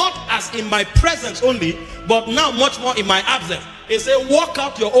obeyed, not as in my presence only, but now much more in my absence. He said, work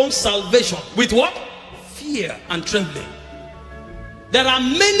out your own salvation with what? Fear and trembling. There are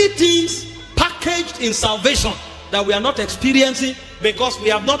many things packaged in salvation that we are not experiencing because we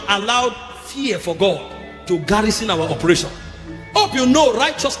have not allowed fear for God to garrison our operation. Hope you know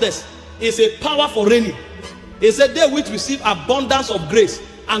righteousness is a power for reigning. He said, they which receive abundance of grace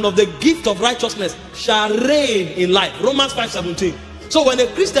and of the gift of righteousness shall reign in life. Romans 5:17. So when a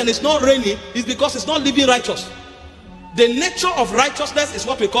Christian is not reigning, it's because it's not living righteous. The nature of righteousness is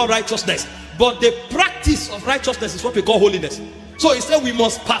what we call righteousness, but the practice of righteousness is what we call holiness. So he said we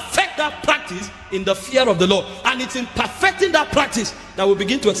must perfect that practice in the fear of the Lord. And it's in perfecting that practice that we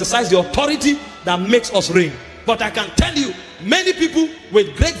begin to exercise the authority that makes us reign. But I can tell you, many people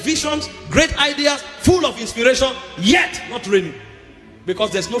with great visions, great ideas, full of inspiration, yet not reigning.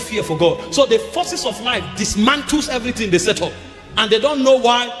 Because there's no fear for God. So the forces of life dismantles everything they set up. And they don't know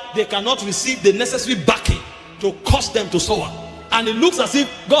why they cannot receive the necessary backing to cause them to soar. And it looks as if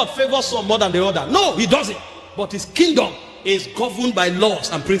God favors some more than the other. No, he doesn't. But his kingdom is governed by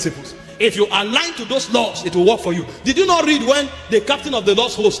laws and principles. If you align to those laws, it will work for you. Did you not read when the captain of the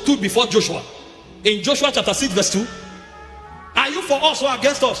Lord's host stood before Joshua? In Joshua chapter 6 verse 2. Are you for us or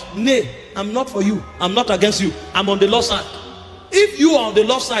against us? Nay, I'm not for you. I'm not against you. I'm on the Lord's side. If you are on the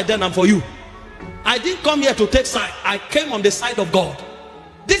Lord's side, then I'm for you. I didn't come here to take side. I came on the side of God.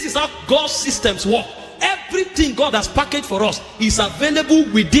 This is how God's systems work. Everything God has packaged for us is available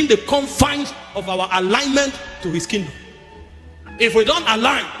within the confines of our alignment to his kingdom. If we don't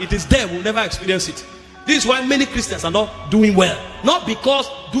align, it is there. We'll never experience it. This is why many Christians are not doing well. Not because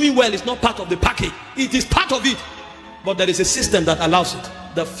doing well is not part of the package. It is part of it. But there is a system that allows it.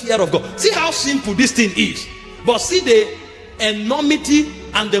 The fear of God. See how simple this thing is. But see the enormity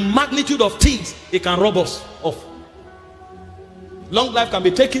and the magnitude of things it can rob us of. Long life can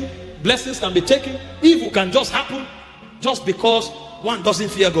be taken. Blessings can be taken. Evil can just happen just because one doesn't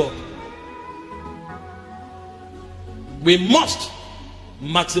fear God. We must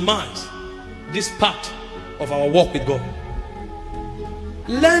maximize this part of our walk with God.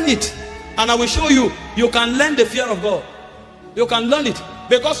 Learn it. And I will show you. You can learn the fear of God. You can learn it.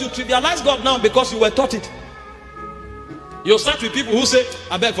 Because you trivialize God now because you were taught it. You start with people who say,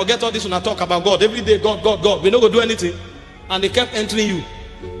 I beg, forget all this when I talk about God. Every day, God, God, God. We're not going to do anything. And they kept entering you.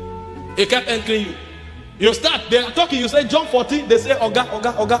 They kept entering you. You start, they are talking, you say John 14, they say, Oga,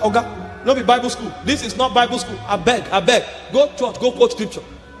 Oga, Oga, Oga. No be Bible school. This is not Bible school. I beg, I beg. Go church, go quote scripture.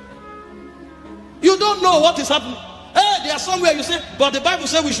 You don't know what is happening. Hey, they are somewhere you say, but the Bible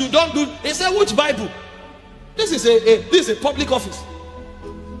says we should don't do. They say, which Bible? This is a public office.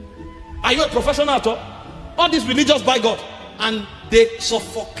 Are you a professional at all? All these religious by God. And they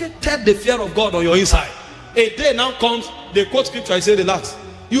suffocated the fear of God on your inside. A day now comes, they quote scripture, I say, relax.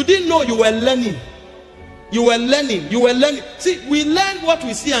 You didn't know you were learning. You were learning. You were learning. See, we learn what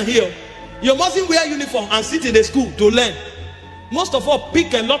we see and hear. You mustn't wear uniform and sit in a school to learn. Most of all,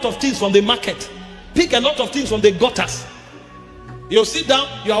 pick a lot of things from the market. Pick a lot of things from the gutters. You sit down,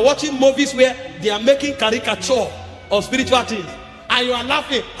 you are watching movies where they are making caricature of spiritual things. And you are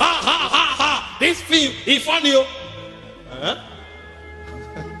laughing. Ha, ha, ha, ha. This film is funny.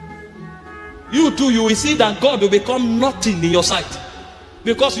 You too, you will see that God will become nothing in your sight.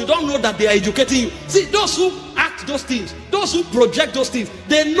 Because you don't know that they are educating you. See, those who act those things, those who project those things,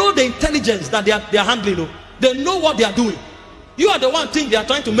 they know the intelligence that they are handling. They know what they are doing. You are the one thing they are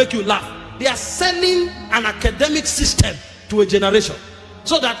trying to make you laugh. They are selling an academic system to a generation,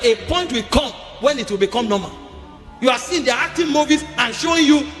 so that a point will come when it will become normal. You are seeing they are acting movies and showing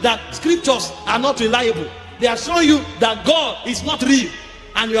you that scriptures are not reliable. They are showing you that God is not real,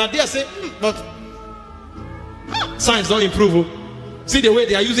 and you are there saying, but science don't improve. See the way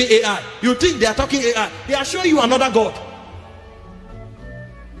they are using AI. You think they are talking AI. They are showing you another God.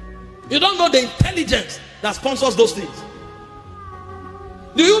 You don't know the intelligence that sponsors those things.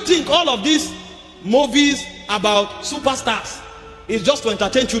 Do you think all of these movies about superstars is just to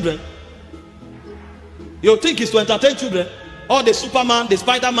entertain children? You think it's to entertain children? All the Superman, the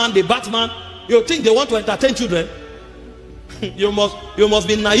Spider-Man, the Batman, you think they want to entertain children? you must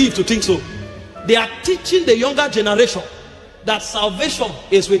be naive to think so. They are teaching the younger generation that salvation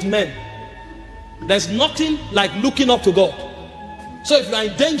is with men. There's nothing like looking up to God. So if you are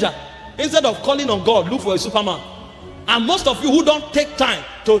in danger, instead of calling on God, look for a Superman. And most of you who don't take time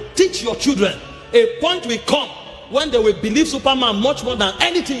to teach your children, a point will come when they will believe Superman much more than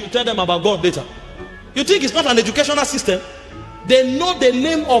anything you tell them about God later. You think it's not an educational system? They know the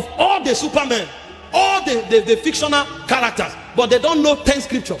name of all the Supermen, all the fictional characters, but they don't know 10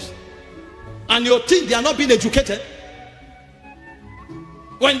 scriptures. And you think they are not being educated?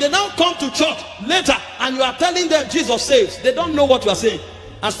 When they now come to church later and you are telling them Jesus saves, they don't know what you are saying.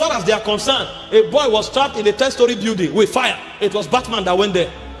 As far as they are concerned, a boy was trapped in a 10-story building with fire. It was Batman that went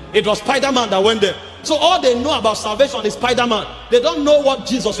there. It was Spider-Man that went there. So all they know about salvation is Spider-Man. They don't know what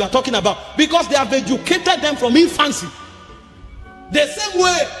Jesus we are talking about, because they have educated them from infancy. The same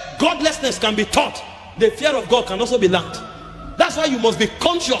way godlessness can be taught, the fear of God can also be learned. That's why you must be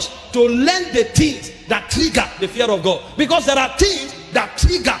conscious to learn the things that trigger the fear of God, because there are things that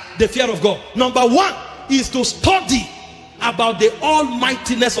trigger the fear of God. Number one is to study about the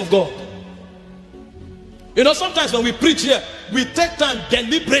almightiness of God. You know, sometimes when we preach here, we take time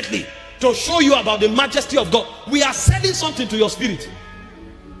deliberately to show you about the majesty of God. We are selling something to your spirit.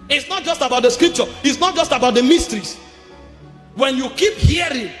 It's not just about the scripture. It's not just about the mysteries. When you keep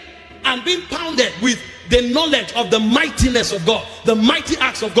hearing and being pounded with the knowledge of the mightiness of God, the mighty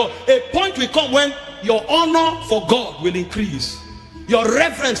acts of God, a point will come when your honor for God will increase. Your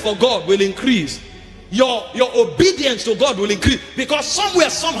reverence for God will increase. Your obedience to God will increase, because somewhere,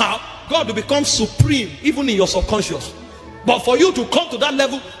 somehow, God will become supreme even in your subconscious. But for you to come to that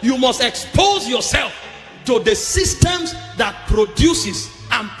level, you must expose yourself to the systems that produces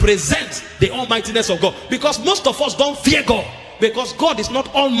and presents the almightiness of God. Because most of us don't fear God, because God is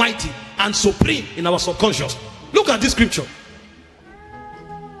not almighty and supreme in our subconscious. Look at this scripture.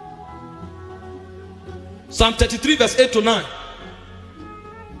 Psalm 33 verse 8 to 9.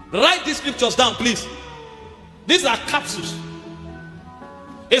 Write these scriptures down, please. These are capsules.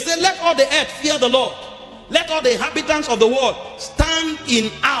 It said, let all the earth fear the Lord. Let all the inhabitants of the world stand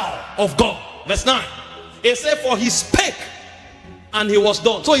in awe of God. Verse 9. It said, for he spake and he was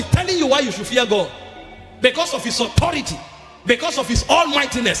done. So he's telling you why you should fear God. Because of his authority, because of his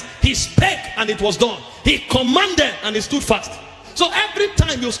almightiness. He spake and it was done. He commanded and he stood fast. So every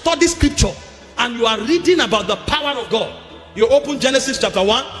time you study scripture and you are reading about the power of God, you open Genesis chapter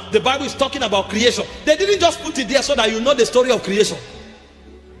 1, the Bible is talking about creation. They didn't just put it there so that you know the story of creation.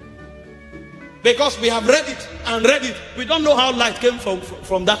 Because we have read it and read it. We don't know how light came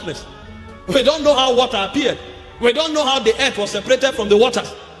from darkness. We don't know how water appeared. We don't know how the earth was separated from the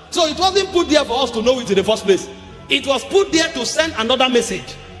waters. So it wasn't put there for us to know it in the first place. It was put there to send another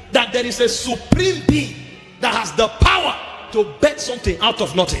message, that there is a supreme being that has the power to bet something out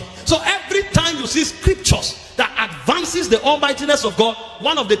of nothing. So every time you see scriptures that advances the almightiness of God,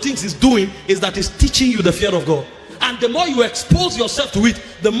 one of the things it's doing is that it's teaching you the fear of God. And the more you expose yourself to it,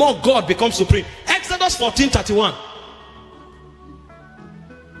 the more God becomes supreme. Exodus 14:31.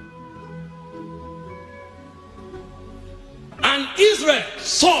 And Israel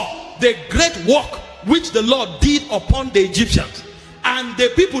saw the great work which the Lord did upon the Egyptians. And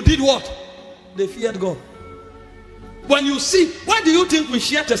the people did what? They feared God. When you see, why do you think we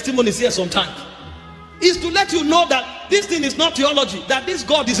share testimonies here sometimes? It's to let you know that this thing is not theology, that this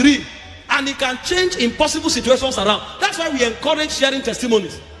God is real. And he can change impossible situations around. That's why we encourage sharing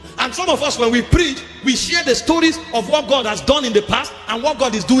testimonies. And some of us, when we preach, we share the stories of what God has done in the past and what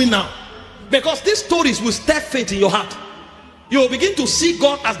God is doing now. Because these stories will stir faith in your heart. You will begin to see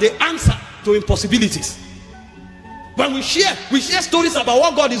God as the answer to impossibilities. When we share stories about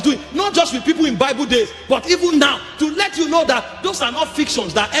what God is doing, not just with people in Bible days, but even now, to let you know that those are not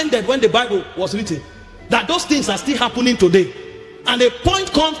fictions that ended when the Bible was written. That those things are still happening today. And the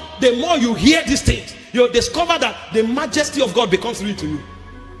point comes, the more you hear these things, you'll discover that the majesty of God becomes real to you.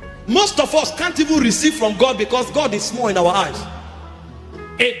 Most of us can't even receive from God because God is small in our eyes.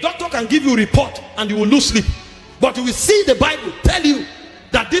 A doctor can give you a report and you will lose sleep. But you will see the Bible tell you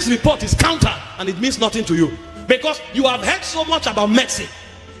that this report is counter and it means nothing to you. Because you have heard so much about medicine.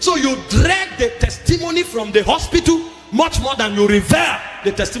 So you dread the testimony from the hospital much more than you revere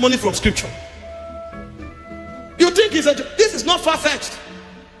the testimony from scripture. You think this is not far-fetched.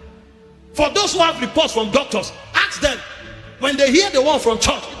 For those who have reports from doctors, ask them. When they hear the one from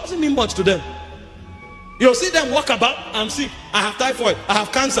church, it doesn't mean much to them. You'll see them walk about, I'm sick, I have typhoid, I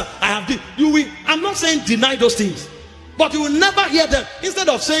have cancer, I have this. I'm not saying deny those things, but you will never hear them. Instead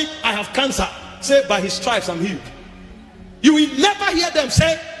of saying I have cancer, say by his stripes I'm healed. You will never hear them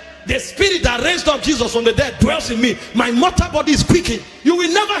say the spirit that raised up Jesus from the dead dwells in me, my mortal body is quickened. You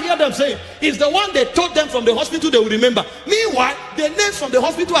will never hear them say it's the one they told them from the hospital they will remember. Meanwhile, the names from the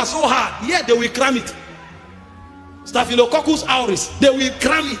hospital are so hard, yet they will cram it. Staphylococcus aureus, they will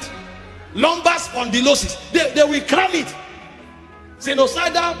cram it. Lumbar spondylosis, they will cram it.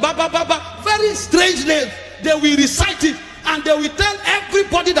 Sinusitis, very strange name. They will recite it and they will tell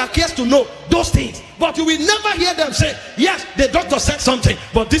everybody that cares to know those things. But you will never hear them say, yes, the doctor said something,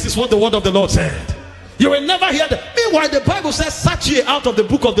 but this is what the word of the Lord said. You will never hear them. Meanwhile, the Bible says, search ye out of the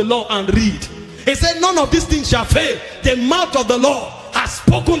book of the law and read. It said, none of these things shall fail. The mouth of the Lord has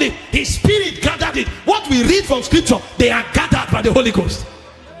spoken it. His spirit gathered it. What we read from scripture, they are gathered by the Holy Ghost.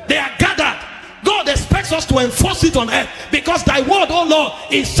 They are gathered. God expects us to enforce it on earth, because thy word, oh Lord,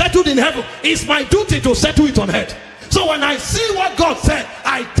 is settled in heaven. It's my duty to settle it on earth. So when I see what God said,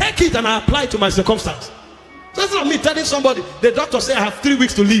 I take it and I apply it to my circumstance. So it's not me telling somebody, the doctor said I have 3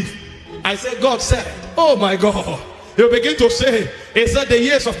 weeks to live. I said, God said, oh my God. You begin to say, he said, the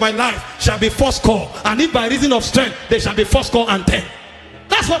years of my life shall be fourscore, and if by reason of strength they shall be fourscore and 10.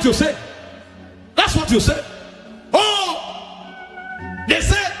 That's what you say. That's what you say. Oh, they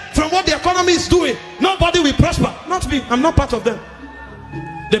said from what the economy is doing, nobody will prosper. Not me, I'm not part of them.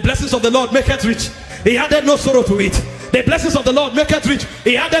 The blessings of the Lord make it rich, he added no sorrow to it. The blessings of the Lord make it rich,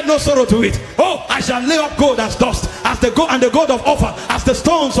 he added no sorrow to it. Oh, I shall lay up gold as dust, as the gold and the gold of Ophir, as the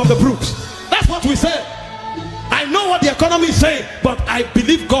stones of the brooks. That's what we say. I know what the economy is saying, but I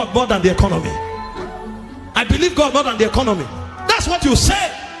believe God more than the economy. I believe God more than the economy. That's what you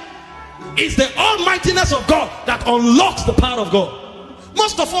say. It's the almightiness of God that unlocks the power of God.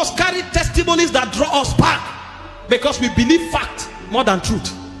 Most of us carry testimonies that draw us back because we believe fact more than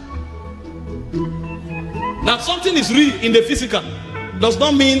truth. That something is real in the physical does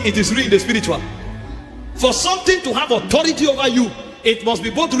not mean it is real in the spiritual. For something to have authority over you, it must be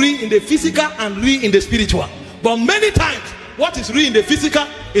both real in the physical and real in the spiritual. But many times, what is real in the physical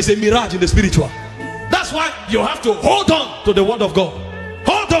is a mirage in the spiritual. That's why you have to hold on to the word of God.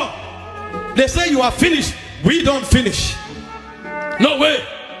 Hold on. They say you are finished. We don't finish. No way.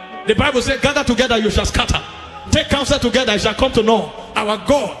 The Bible says, gather together, you shall scatter. Take counsel together, you shall come to know. Our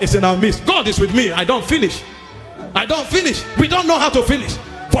God is in our midst. God is with me. I don't finish. I don't finish. We don't know how to finish.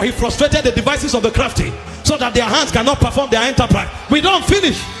 For he frustrated the devices of the crafty, so that their hands cannot perform their enterprise. We don't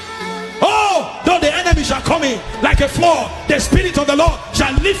finish. Oh, though the enemy shall come in like a flood, the spirit of the Lord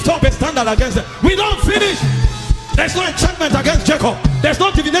shall lift up a standard against them. We don't finish. There's no enchantment against Jacob. There's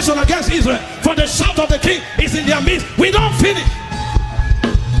no divination against Israel. For the shout of the king is in their midst. We don't finish.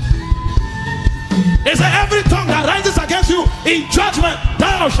 They say every tongue that rises against you in judgment,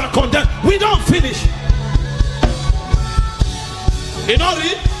 thou shalt condemn. We don't finish. You don't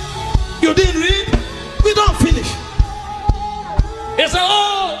read? You didn't read? We don't finish. They say,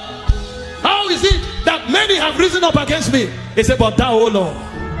 oh, how is it that many have risen up against me? He said, but thou, O Lord.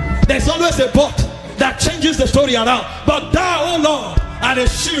 There's always a but that changes the story around. But thou, O Lord, art a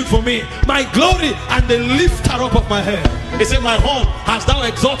shield for me, my glory and the lifter up of my head. He said, my horn hast thou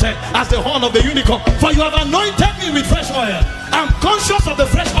exalted as the horn of the unicorn, for you have anointed me with fresh oil. I'm conscious of the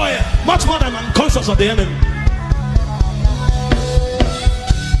fresh oil much more than I'm conscious of the enemy.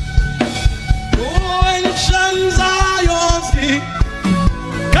 Oh, ancient Zion's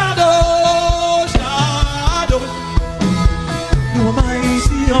Kadosh, Kadosh, you are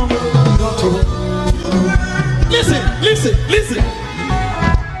mighty on your throne. Listen.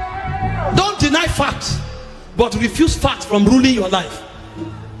 Don't deny facts, but refuse facts from ruling your life.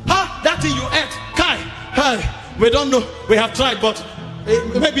 That thing you ate, Kai, we don't know. We have tried, but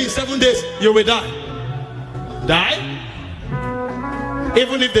maybe in 7 days you will die.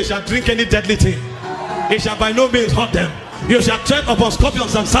 Even if they shall drink any deadly thing, it shall by no means hurt them. You shall tread upon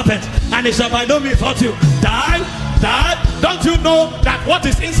scorpions and serpents, and it shall by no means hurt you. Don't you know that what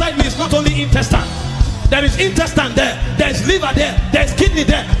is inside me is not only intestine? There is intestine there, there's liver there, there's kidney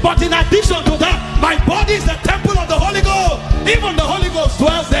there. But in addition to that, my body is the temple of the Holy Ghost. Even the Holy Ghost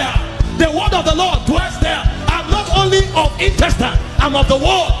dwells there. The word of the Lord dwells there. I'm not only of intestine, I'm of the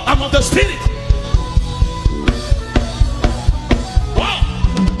world, I'm of the spirit. Wow.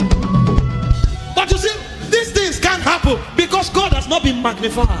 But you see, these things can't happen because God has not been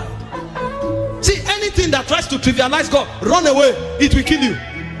magnified. See, anything that tries to trivialize God, run away, it will kill you.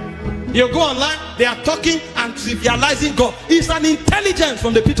 You go online, they are talking and trivializing God. It's an intelligence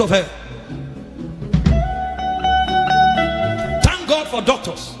from the pit of hell. Thank God for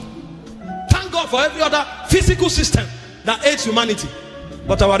doctors. Thank God for every other physical system that aids humanity.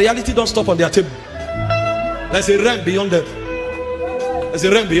 But our reality don't stop on their table. There's a realm beyond them. There's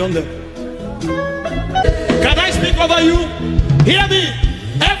a realm beyond them. Can I speak over you? Hear me.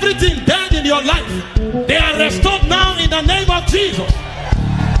 Everything dead in your life, they are restored now in the name of Jesus.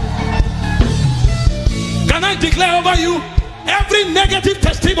 Can I declare over you, every negative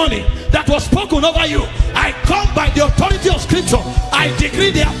testimony that was spoken over you, I come by the authority of scripture. I decree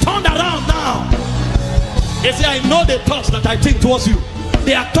they are turned around now. They say, I know the thoughts that I think towards you.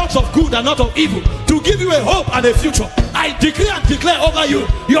 They are thoughts of good and not of evil, to give you a hope and a future. I decree and declare over you,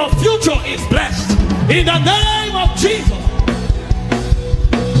 your future is blessed in the name of Jesus.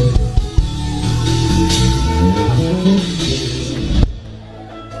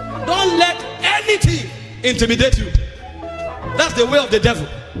 Don't let anything intimidate you. That's the way of the devil.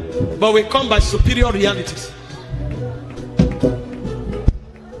 But we come by superior realities.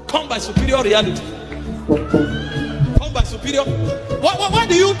 Come by superior reality. Come by superior. Why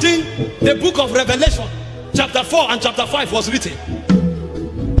do you think the book of Revelation chapter 4 and chapter 5 was written?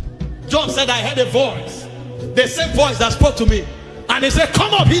 John said, I heard a voice, the same voice that spoke to me, and he said,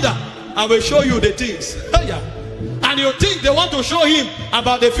 come up hither, I will show you the things. And you think they want to show him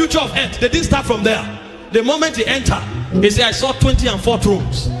about the future of earth. They didn't start from there. The moment he entered, he said, I saw 24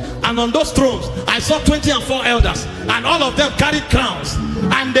 thrones, and on those thrones I saw 24 elders, and all of them carried crowns,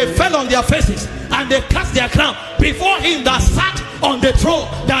 and they fell on their faces, and they cast their crown before him that sat on the throne,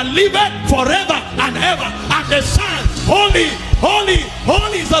 that liveth forever and ever. And they sang, holy, holy,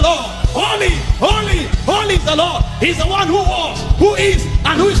 holy is the Lord. Holy, holy, holy is the Lord. He's the one who was, who is,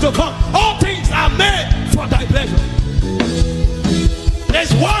 and who is to come. All things are made for thy pleasure.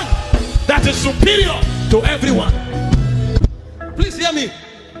 There's one that is superior to everyone. Please hear me.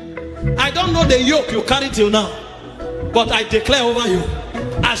 I don't know the yoke you carry till now, but I declare over you,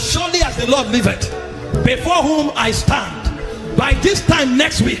 as surely as the Lord liveth, before whom I stand, by this time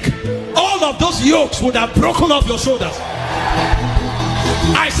next week, all of those yokes would have broken off your shoulders.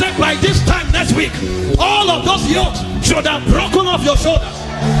 I said, by this time next week, all of those yokes should have broken off your shoulders.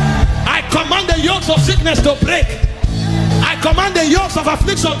 I command the yokes of sickness to break. I command the yokes of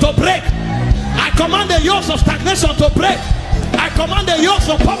affliction to break. I command the yokes of stagnation to break. I command the yokes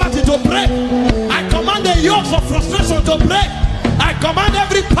of poverty to break. I command the yokes of frustration to break. I command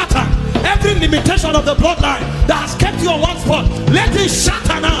every pattern, every limitation of the bloodline that has kept you on one spot, let it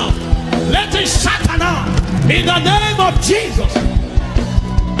shatter now. Let it shatter now. In the name of Jesus.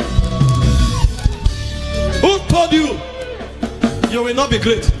 Who told you you will not be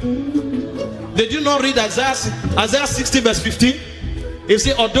great? Did you not read Isaiah 60 verse 15? He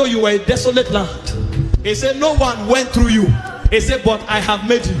said, although you were a desolate land, he said, no one went through you. He said, but I have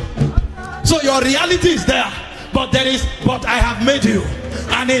made you. So your reality is there, but there is, but I have made you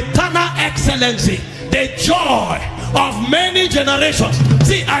an eternal excellency, the joy of many generations.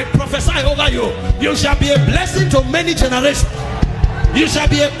 See, I prophesy over you, you shall be a blessing to many generations. You shall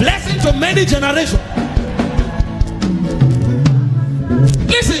be a blessing to many generations.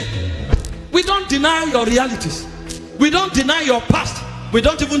 Listen, we don't deny your realities. We don't deny your past. We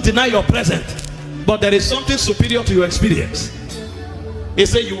don't even deny your present. But there is something superior to your experience. He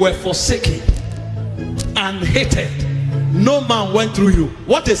said you were forsaken and hated. No man went through you.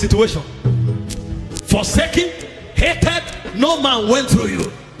 What a situation. Forsaken, hated, no man went through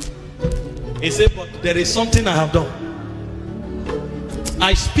you. He said, but there is something I have done.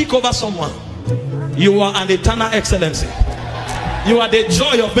 I speak over someone. You are an eternal excellency. You are the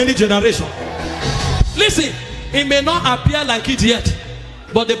joy of many generations. Listen, it may not appear like it yet,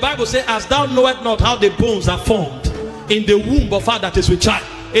 but the Bible says, as thou knowest not how the bones are formed in the womb of her that is with child,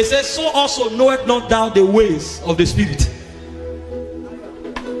 it says, so also knowest not thou the ways of the Spirit.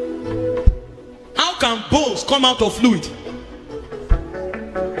 How can bones come out of fluid?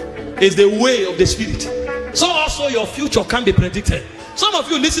 It's the way of the Spirit. So also your future can be predicted. Some of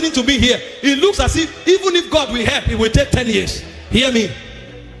you listening to me here, it looks as if even if God will help, it will take 10 years. Hear me.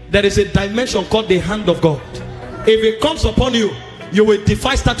 There is a dimension called the hand of God. If it comes upon you, you will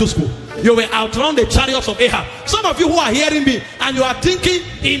defy status quo. You will outrun the chariots of Ahab. Some of you who are hearing me and you are thinking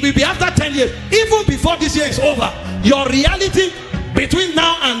it will be after 10 years, even before this year is over, your reality between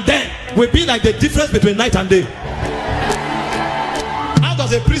now and then will be like the difference between night and day.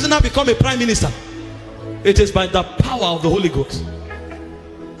 has a prisoner become a prime minister? It is by the power of the Holy Ghost.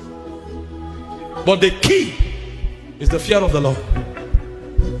 But the key is the fear of the Lord.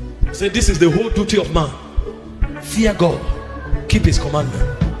 Say, this is the whole duty of man. Fear God, keep his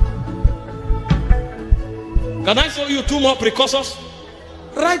commandment. Can I show you 2 more precursors?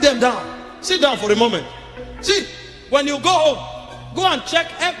 Write them down. Sit down for a moment. See, when you go home, go and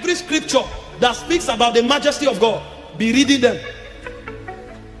check every scripture that speaks about the majesty of God. Be reading them.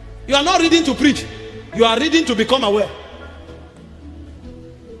 You are not reading to preach. You are reading to become aware.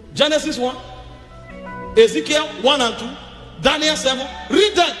 Genesis 1, Ezekiel 1 and 2, Daniel 7.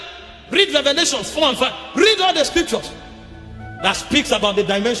 Read them. Read Revelations 4 and 5. Read all the scriptures that speaks about the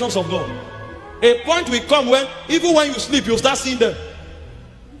dimensions of God. A point will come when, even when you sleep, you start seeing them.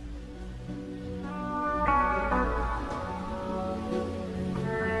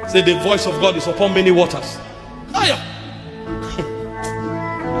 Say, the voice of God is upon many waters. Higher.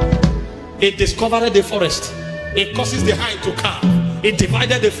 It discovered the forest. It causes the hind to calve. It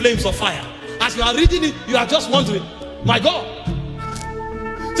divided the flames of fire. As you are reading it, you are just wondering, my God.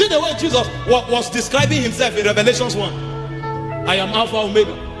 See the way Jesus was describing himself in Revelations 1. I am Alpha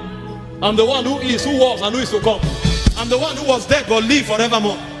Omega. I'm the one who is, who was, and who is to come. I'm the one who was dead but live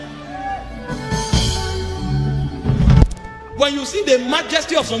forevermore. When you see the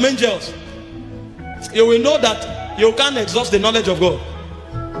majesty of some angels, you will know that you can't exhaust the knowledge of God.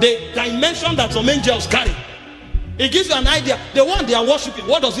 The dimension that some angels carry, it gives you an idea. The one they are worshiping,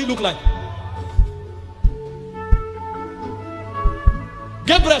 what does it look like?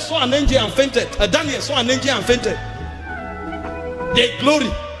 Gabriel saw an angel and fainted. Daniel saw an angel and fainted. The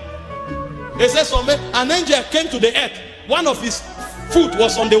glory. It says an angel came to the earth. One of his foot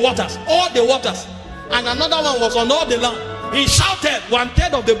was on the waters, all the waters, and another one was on all the land. He shouted,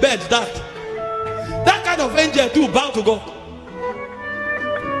 1/3 of the birds died. That kind of angel too bow to God.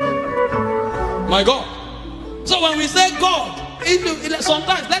 My God. So when we say God,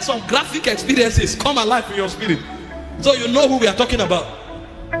 sometimes let some graphic experiences come alive in your spirit, so you know who we are talking about.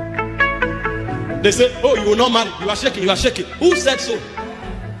 They say, oh, you will not marry. You are shaking, you are shaking. Who said so?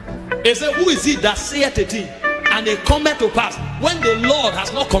 They say, who is it that saith a thing and it cometh to pass when the Lord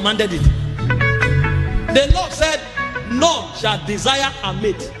has not commanded it? The Lord said, none shall desire her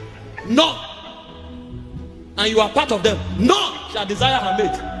mate. None. And you are part of them. None shall desire her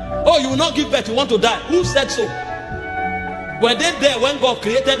mate. Oh, you will not give birth, you want to die. Who said so? Were they there when God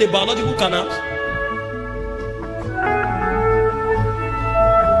created the biological canals?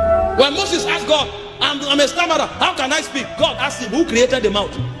 When Moses asked God, I'm a stammerer, how can I speak? God asked him, who created the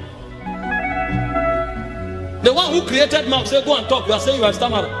mouth? The one who created mouth said, go and talk. You are saying you are a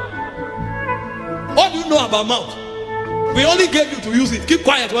stammerer. What do you know about mouth? We only gave you to use it. Keep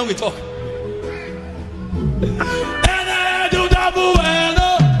quiet when we talk.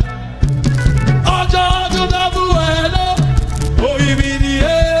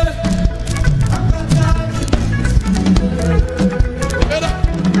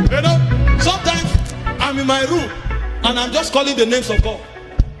 Sometimes I'm in my room and I'm just calling the names of God.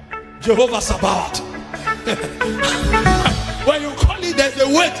 Jehovah Sabaoth. When you call it, there's a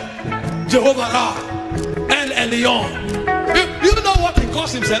weight. Jehovah Ra, El Elyon. You know what he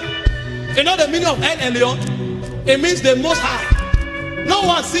calls himself? You know the meaning of El Elyon? It means the most high. No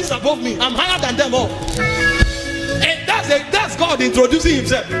one sits above me. I'm higher than them all. And that's God introducing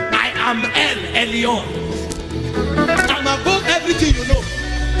himself. I am El Elyon. I'm above everything you know.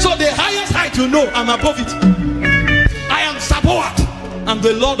 So the highest height you know, I'm above it. I am Sabaoth. I'm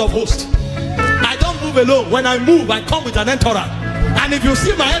the Lord of hosts. I don't move alone. When I move, I come with an entourage. And if you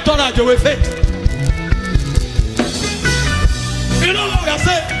see my entourage, you will faint. You know what we are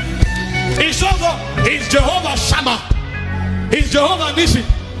saying? He shows up. He's Jehovah Shammah. He's Jehovah Nissi.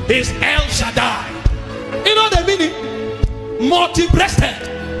 He's El Shaddai. You know the meaning? Multi-breasted.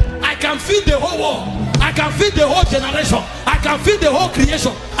 I can feed the whole world. I can feed the whole generation. I can feed the whole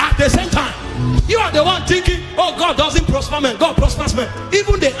creation at the same time. You are the one thinking, oh, God doesn't prosper men. God prospers men.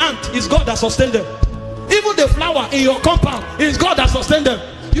 Even the ant is God that sustains them. Even the flower in your compound is God that sustains them.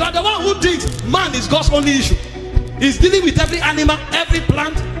 You are the one who thinks man is God's only issue. He's dealing with every animal, every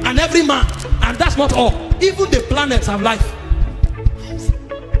plant, and every man. And that's not all. Even the planets have life.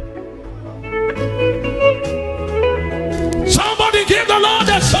 Somebody give the Lord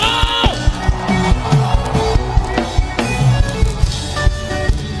a shout.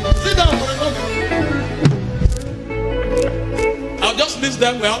 Sit down for a moment. I'll just list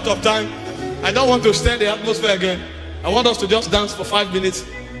them. We're out of time. I don't want to stir the atmosphere again. I want us to just dance for 5 minutes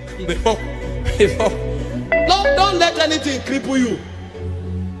before. Don't let anything cripple you.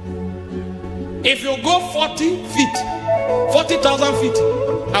 If you go 40 feet, 40,000 feet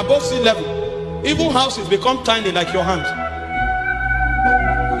above sea level, even houses become tiny like your hand.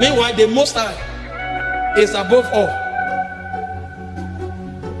 Meanwhile, the Most High is above all.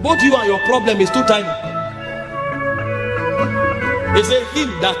 Both you and your problem is too tiny. He said, him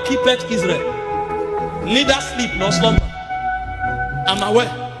that keepeth Israel, neither sleep nor slumber. I'm aware.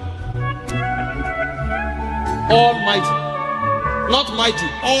 Almighty. Not mighty,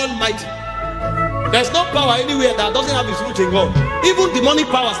 almighty. There's no power anywhere that doesn't have its root in God. Even demonic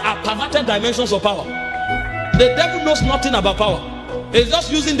powers are perverted dimensions of power. The devil knows nothing about power. He's just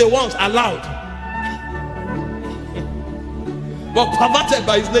using the ones allowed, but perverted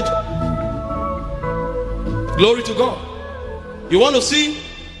by his nature. Glory to God. You want to see,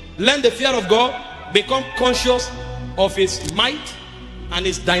 learn the fear of God, become conscious of his might and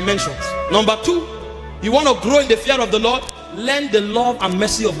his dimensions. Number two, you want to grow in the fear of the Lord, learn the love and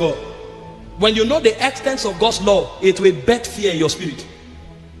mercy of God. When you know the extent of God's love, it will bet fear in your spirit.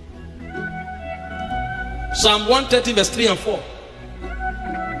 Psalm 130 verse 3 and 4.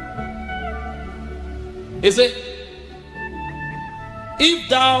 It says, if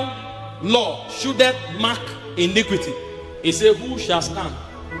thou, Lord, shouldest mark iniquity, he said, who shall stand?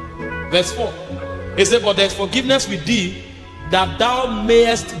 Verse 4. He said, but there is forgiveness with thee, that thou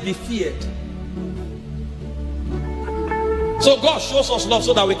mayest be feared. So God shows us love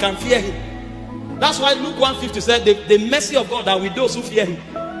so that we can fear him. That's why Luke 1:50 said, the mercy of God are with those who fear him.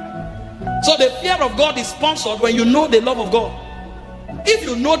 So the fear of God is sponsored when you know the love of God. If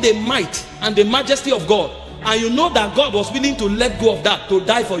you know the might and the majesty of God, and you know that God was willing to let go of that to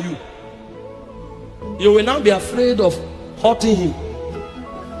die for you, you will now be afraid of hurting him.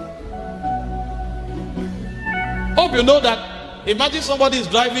 Hope you know that. Imagine somebody is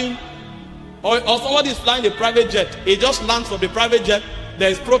driving, or somebody is flying a private jet. He just lands from the private jet. There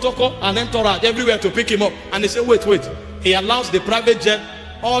is protocol and entourage everywhere to pick him up, and they say, wait. He allows the private jet,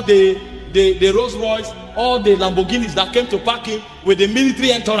 all the Rolls Royce, all the Lamborghinis that came to park him with the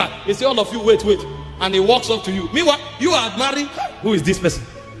military entourage. He say, all of you wait, and he walks up to you. Meanwhile, you are admiring, who is this person?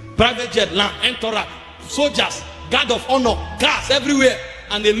 Private jet, land, entourage, soldiers, guard of honor, cars everywhere,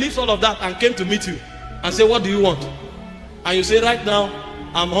 and they leave all of that and came to meet you and say, what do you want? And you say, right now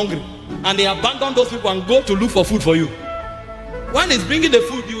I'm hungry. And they abandon those people and go to look for food for you. When he's bringing the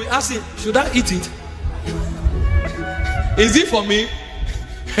food, you will ask him, should I eat it? Is it for me?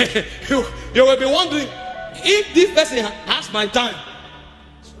 You will be wondering, if this person has my time,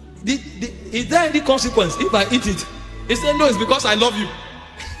 is there any consequence if I eat it? He said, no, it's because I love you.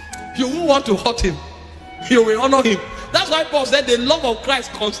 You won't want to hurt him. You will honor him. That's why Paul said the love of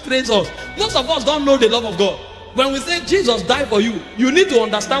Christ constrains us. Most of us don't know the love of God. When we say Jesus died for you, you need to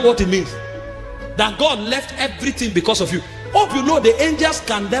understand what it means. That God left everything because of you. Hope you know the angels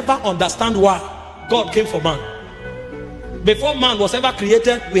can never understand why God came for man. Before man was ever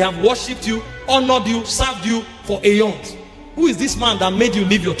created, we have worshipped you, honored you, served you for aeons. Who is this man that made you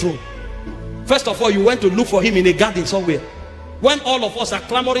leave your throne? First of all, you went to look for him in a garden somewhere. When all of us are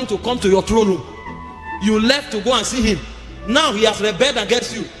clamoring to come to your throne room, you left to go and see him. Now he has rebelled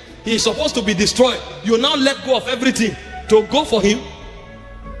against you. He is supposed to be destroyed. You now let go of everything to go for him.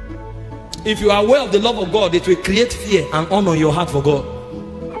 If you are aware of the love of God, it will create fear and honor in your heart for God.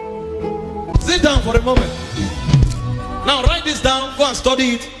 Sit down for a moment. Now write this down, go and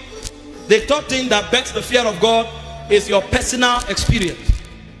study it. The third thing that backs the fear of God is your personal experience.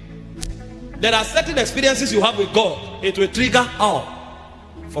 There are certain experiences you have with God. It will trigger awe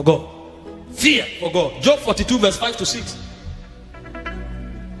for God, fear for God. Job 42 verse 5 to 6.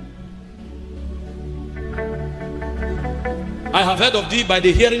 I have heard of thee by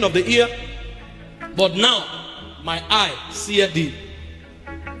the hearing of the ear, but now my eye seeth thee.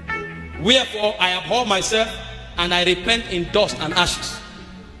 Wherefore I abhor myself, and I repent in dust and ashes.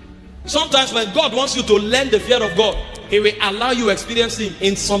 Sometimes when God wants you to learn the fear of God, he will allow you experience him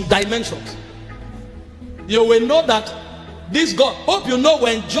in some dimensions. You will know that this God, hope you know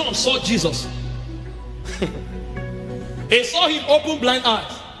when John saw Jesus, he saw him open blind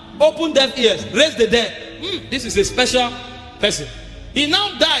eyes, open deaf ears, raise the dead. This is a special person. He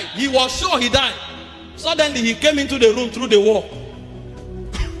now died. He was sure he died. Suddenly he came into the room through the wall.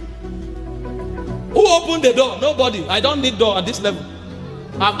 Who opened the door? Nobody. I don't need door at this level.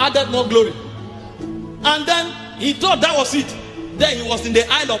 I've added more glory. And then he thought that was it. Then he was in the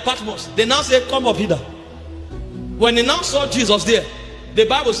Isle of Patmos. They now say, come up hither. When he now saw Jesus there, the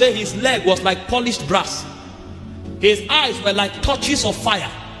Bible says his leg was like polished brass. His eyes were like torches of fire.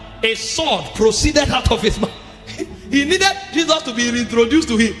 A sword proceeded out of his mouth. He needed Jesus to be reintroduced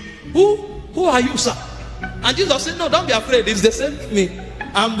to him. Who are you, sir? And Jesus said, no, don't be afraid. It's the same me.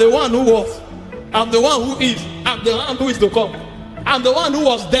 I'm the one who was. I'm the one who is. I'm the one who is to come. I'm the one who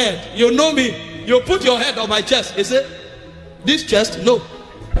was dead. You know me. You put your head on my chest. He said, this chest? No.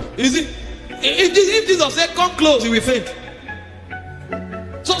 Is it? If Jesus said, come close, he will faint.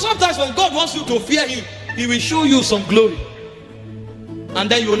 So sometimes when God wants you to fear him, he will show you some glory. And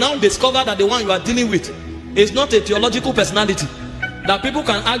then you now discover that the one you are dealing with is not a theological personality that people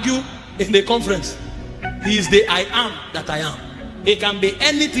can argue in the conference. He is the I am that I am. He can be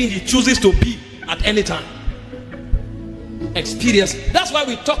anything he chooses to be at any time. Experience. That's why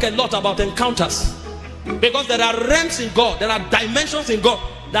we talk a lot about encounters, because there are realms in God, there are dimensions in God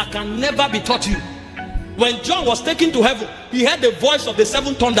that can never be taught you. When John was taken to heaven, he heard the voice of the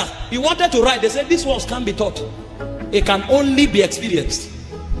seven thunders. He wanted to write. They said these words can't be taught. It can only be experienced.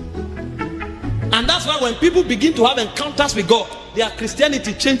 And that's why when people begin to have encounters with God, their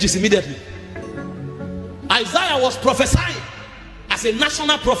Christianity changes immediately. Isaiah was prophesying as a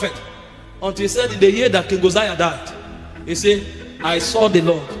national prophet until he said in the year that King Uzziah died, he said, I saw the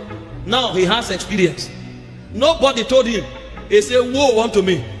Lord. Now he has experience. Nobody told him. He said, woe unto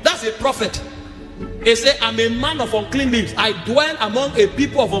me. That's a prophet. He said, I'm a man of unclean lips. I dwell among a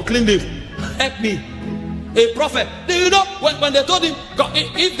people of unclean lips. Help me. A prophet. Do you know when they told him,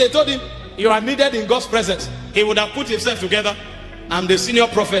 if they told him you are needed in God's presence, he would have put himself together. I'm the senior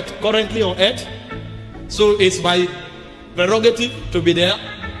prophet currently on earth, so it's my prerogative to be there.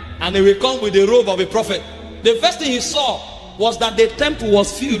 And he will come with the robe of a prophet. The first thing he saw was that the temple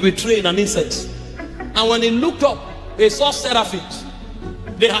was filled with train and incense. And when he looked up, he saw seraphims.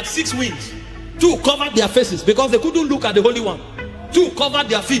 They had 6 wings. 2 covered their faces because they couldn't look at the Holy One. 2 covered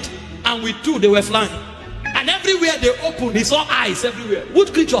their feet, and with 2 they were flying. And everywhere they opened, he saw eyes everywhere.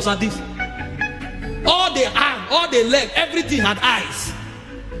 What creatures are these? All the arm, all the leg, everything had eyes.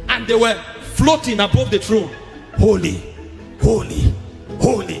 And they were floating above the throne. Holy, holy,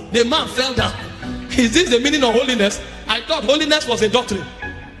 holy. The man fell down. Is this the meaning of holiness? I thought holiness was a doctrine.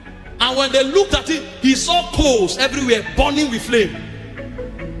 And when they looked at it, he saw coals everywhere burning with flame.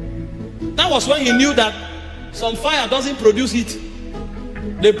 That was when he knew that some fire doesn't produce heat.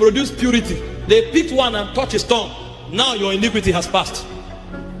 They produce purity. They picked one and touched his tongue. Now your iniquity has passed.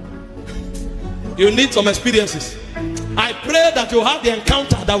 You need some experiences. I pray that you have the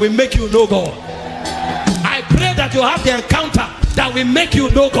encounter that will make you know God. I pray that you have the encounter that will make you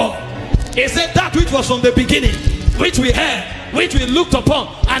know God. He said that which was from the beginning, which we heard, which we looked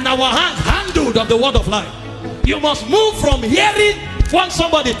upon, and our hands handled of the word of life. You must move from hearing what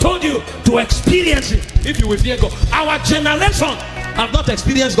somebody told you to experience it if you will fear God. Our generation have not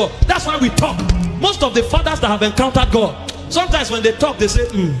experienced God. That's why we talk. Most of the fathers that have encountered God, sometimes when they talk, they say,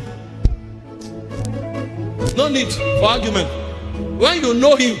 no need for argument. When you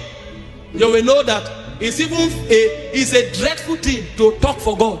know him, you will know that it's a dreadful thing to talk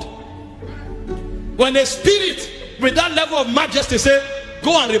for God. When a spirit with that level of majesty say,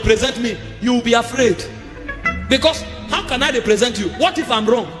 go and represent me, you will be afraid. Because how can I represent you? What if I'm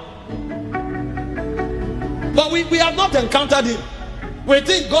wrong? But we have not encountered him. We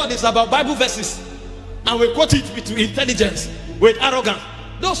think God is about Bible verses, and we quote it with intelligence, with arrogance.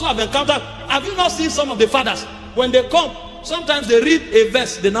 Those who have encountered, have you not seen some of the fathers? When they come, sometimes they read a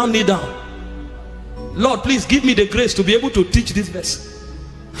verse, they now kneel down. Lord, please give me the grace to be able to teach this verse.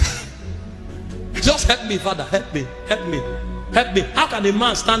 Just help me, Father. Help me. Help me. Help me. How can a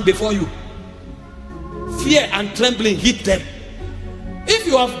man stand before you? Fear and trembling hit them. If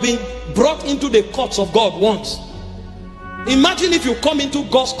you have been brought into the courts of God once, imagine if you come into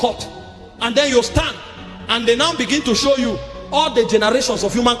God's court and then you stand and they now begin to show you all the generations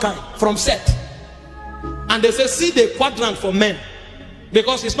of humankind from Seth. And they say, see the quadrant for men.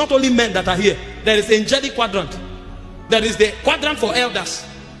 Because it's not only men that are here. There is the angelic quadrant. There is the quadrant for elders.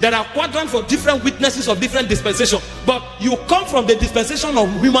 There are quadrants for different witnesses of different dispensations. But you come from the dispensation of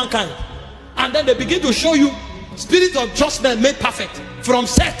humankind. And then they begin to show you spirit of just men made perfect from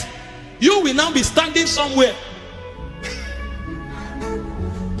Seth. You will now be standing somewhere.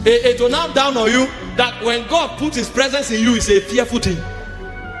 It will now down on you that when God puts his presence in you, it's a fearful thing.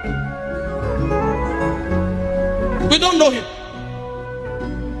 We don't know him.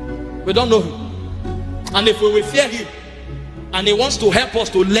 We don't know him. And if we will fear him, and he wants to help us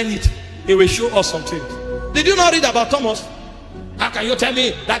to learn it, he will show us something. Did you not read about Thomas? How can you tell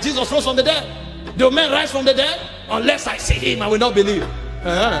me that Jesus rose from the dead? Do men rise from the dead? Unless I see him, I will not believe.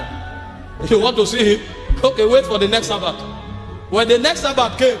 You want to see him? Okay, wait for the next Sabbath. When the next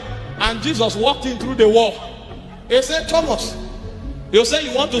Sabbath came and Jesus walked in through the wall, he said, Thomas, you say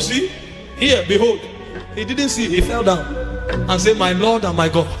you want to see? Here, behold. He didn't see. He fell down and said, my Lord and my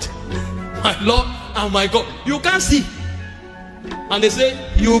God. My Lord and my God. You can't see. And they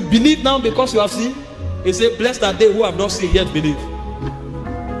say, you believe now because you have seen? He said, blessed are they who have not seen yet believe.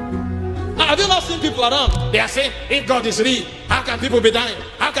 Have you not seen people around? They are saying, if God is real, how can people be dying?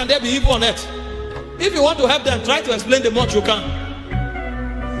 How can there be evil on earth? If you want to help them, try to explain the much you can.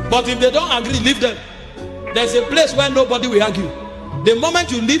 But if they don't agree, leave them. There's a place where nobody will argue. The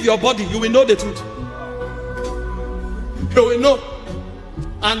moment you leave your body, you will know the truth. You will know.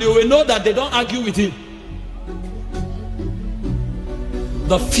 And you will know that they don't argue with him.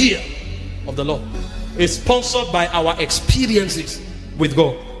 The fear of the Lord is sponsored by our experiences with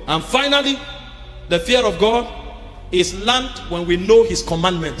God. And finally, the fear of God is learned when we know his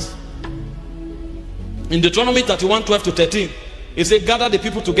commandments. In Deuteronomy 31:12-13, it says, gather the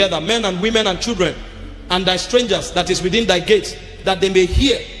people together, men and women and children, and thy strangers that is within thy gates, that they may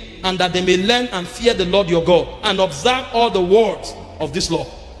hear, and that they may learn and fear the Lord your God, and observe all the words of this law.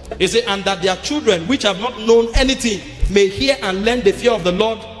 It says, and that their children which have not known anything may hear and learn the fear of the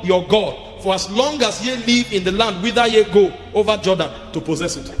Lord your God, for as long as ye live in the land whither ye go over Jordan to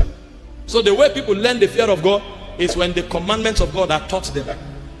possess it. So the way people learn the fear of God is when the commandments of God are taught them.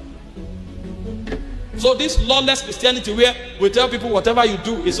 So this lawless Christianity where we tell people whatever you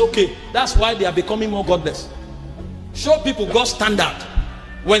do is okay, that's why they are becoming more godless. Show people God's standard.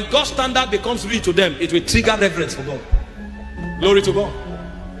 When God's standard becomes real to them, it will trigger reverence for God. Glory to God.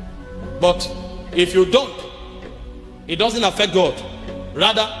 But if you don't, it doesn't affect God.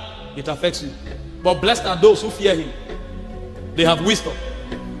 Rather, it affects you. But blessed are those who fear him. They have wisdom.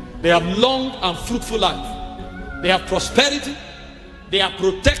 They have long and fruitful life. They have prosperity. They are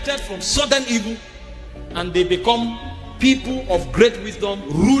protected from sudden evil. And they become people of great wisdom,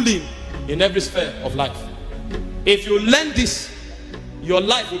 ruling in every sphere of life. If you learn this, your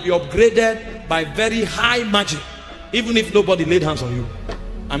life will be upgraded by very high margin, even if nobody laid hands on you.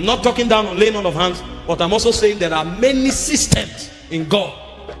 I'm not talking down on laying on of hands, but I'm also saying there are many systems in God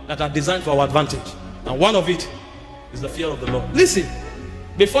that are designed for our advantage. And one of it is the fear of the Lord. Listen,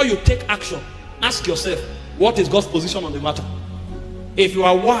 before you take action, ask yourself, what is God's position on the matter? If you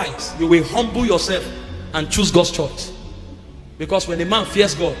are wise, you will humble yourself and choose God's choice. Because when a man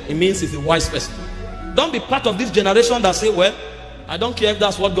fears God, it means he's a wise person. Don't be part of this generation that say, well, I don't care if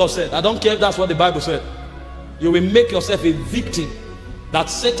that's what God said. I don't care if that's what the Bible said. You will make yourself a victim that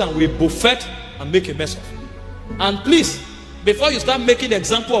Satan will buffet and make a mess of. And please, before you start making an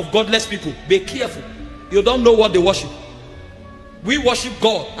example of godless people, be careful. You don't know what they worship. We worship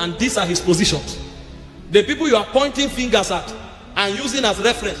God, and these are his positions. The people you are pointing fingers at and using as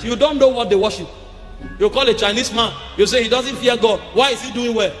reference, you don't know what they worship. You call a Chinese man, you say he doesn't fear God. Why is he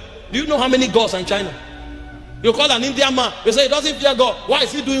doing well? Do you know how many gods are in China? You call an Indian man, you say he doesn't fear God. Why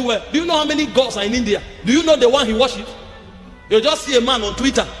is he doing well? Do you know how many gods are in India? Do you know the one he worships? You just see a man on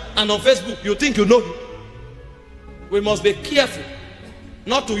Twitter and on Facebook, you think you know him. We must be careful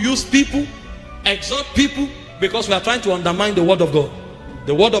not to use people, exhort people, because we are trying to undermine the word of God.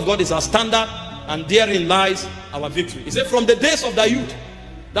 The word of God is our standard, and therein lies our victory. He said, from the days of thy youth,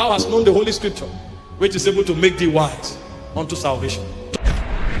 thou hast known the holy scripture, which is able to make thee wise unto salvation.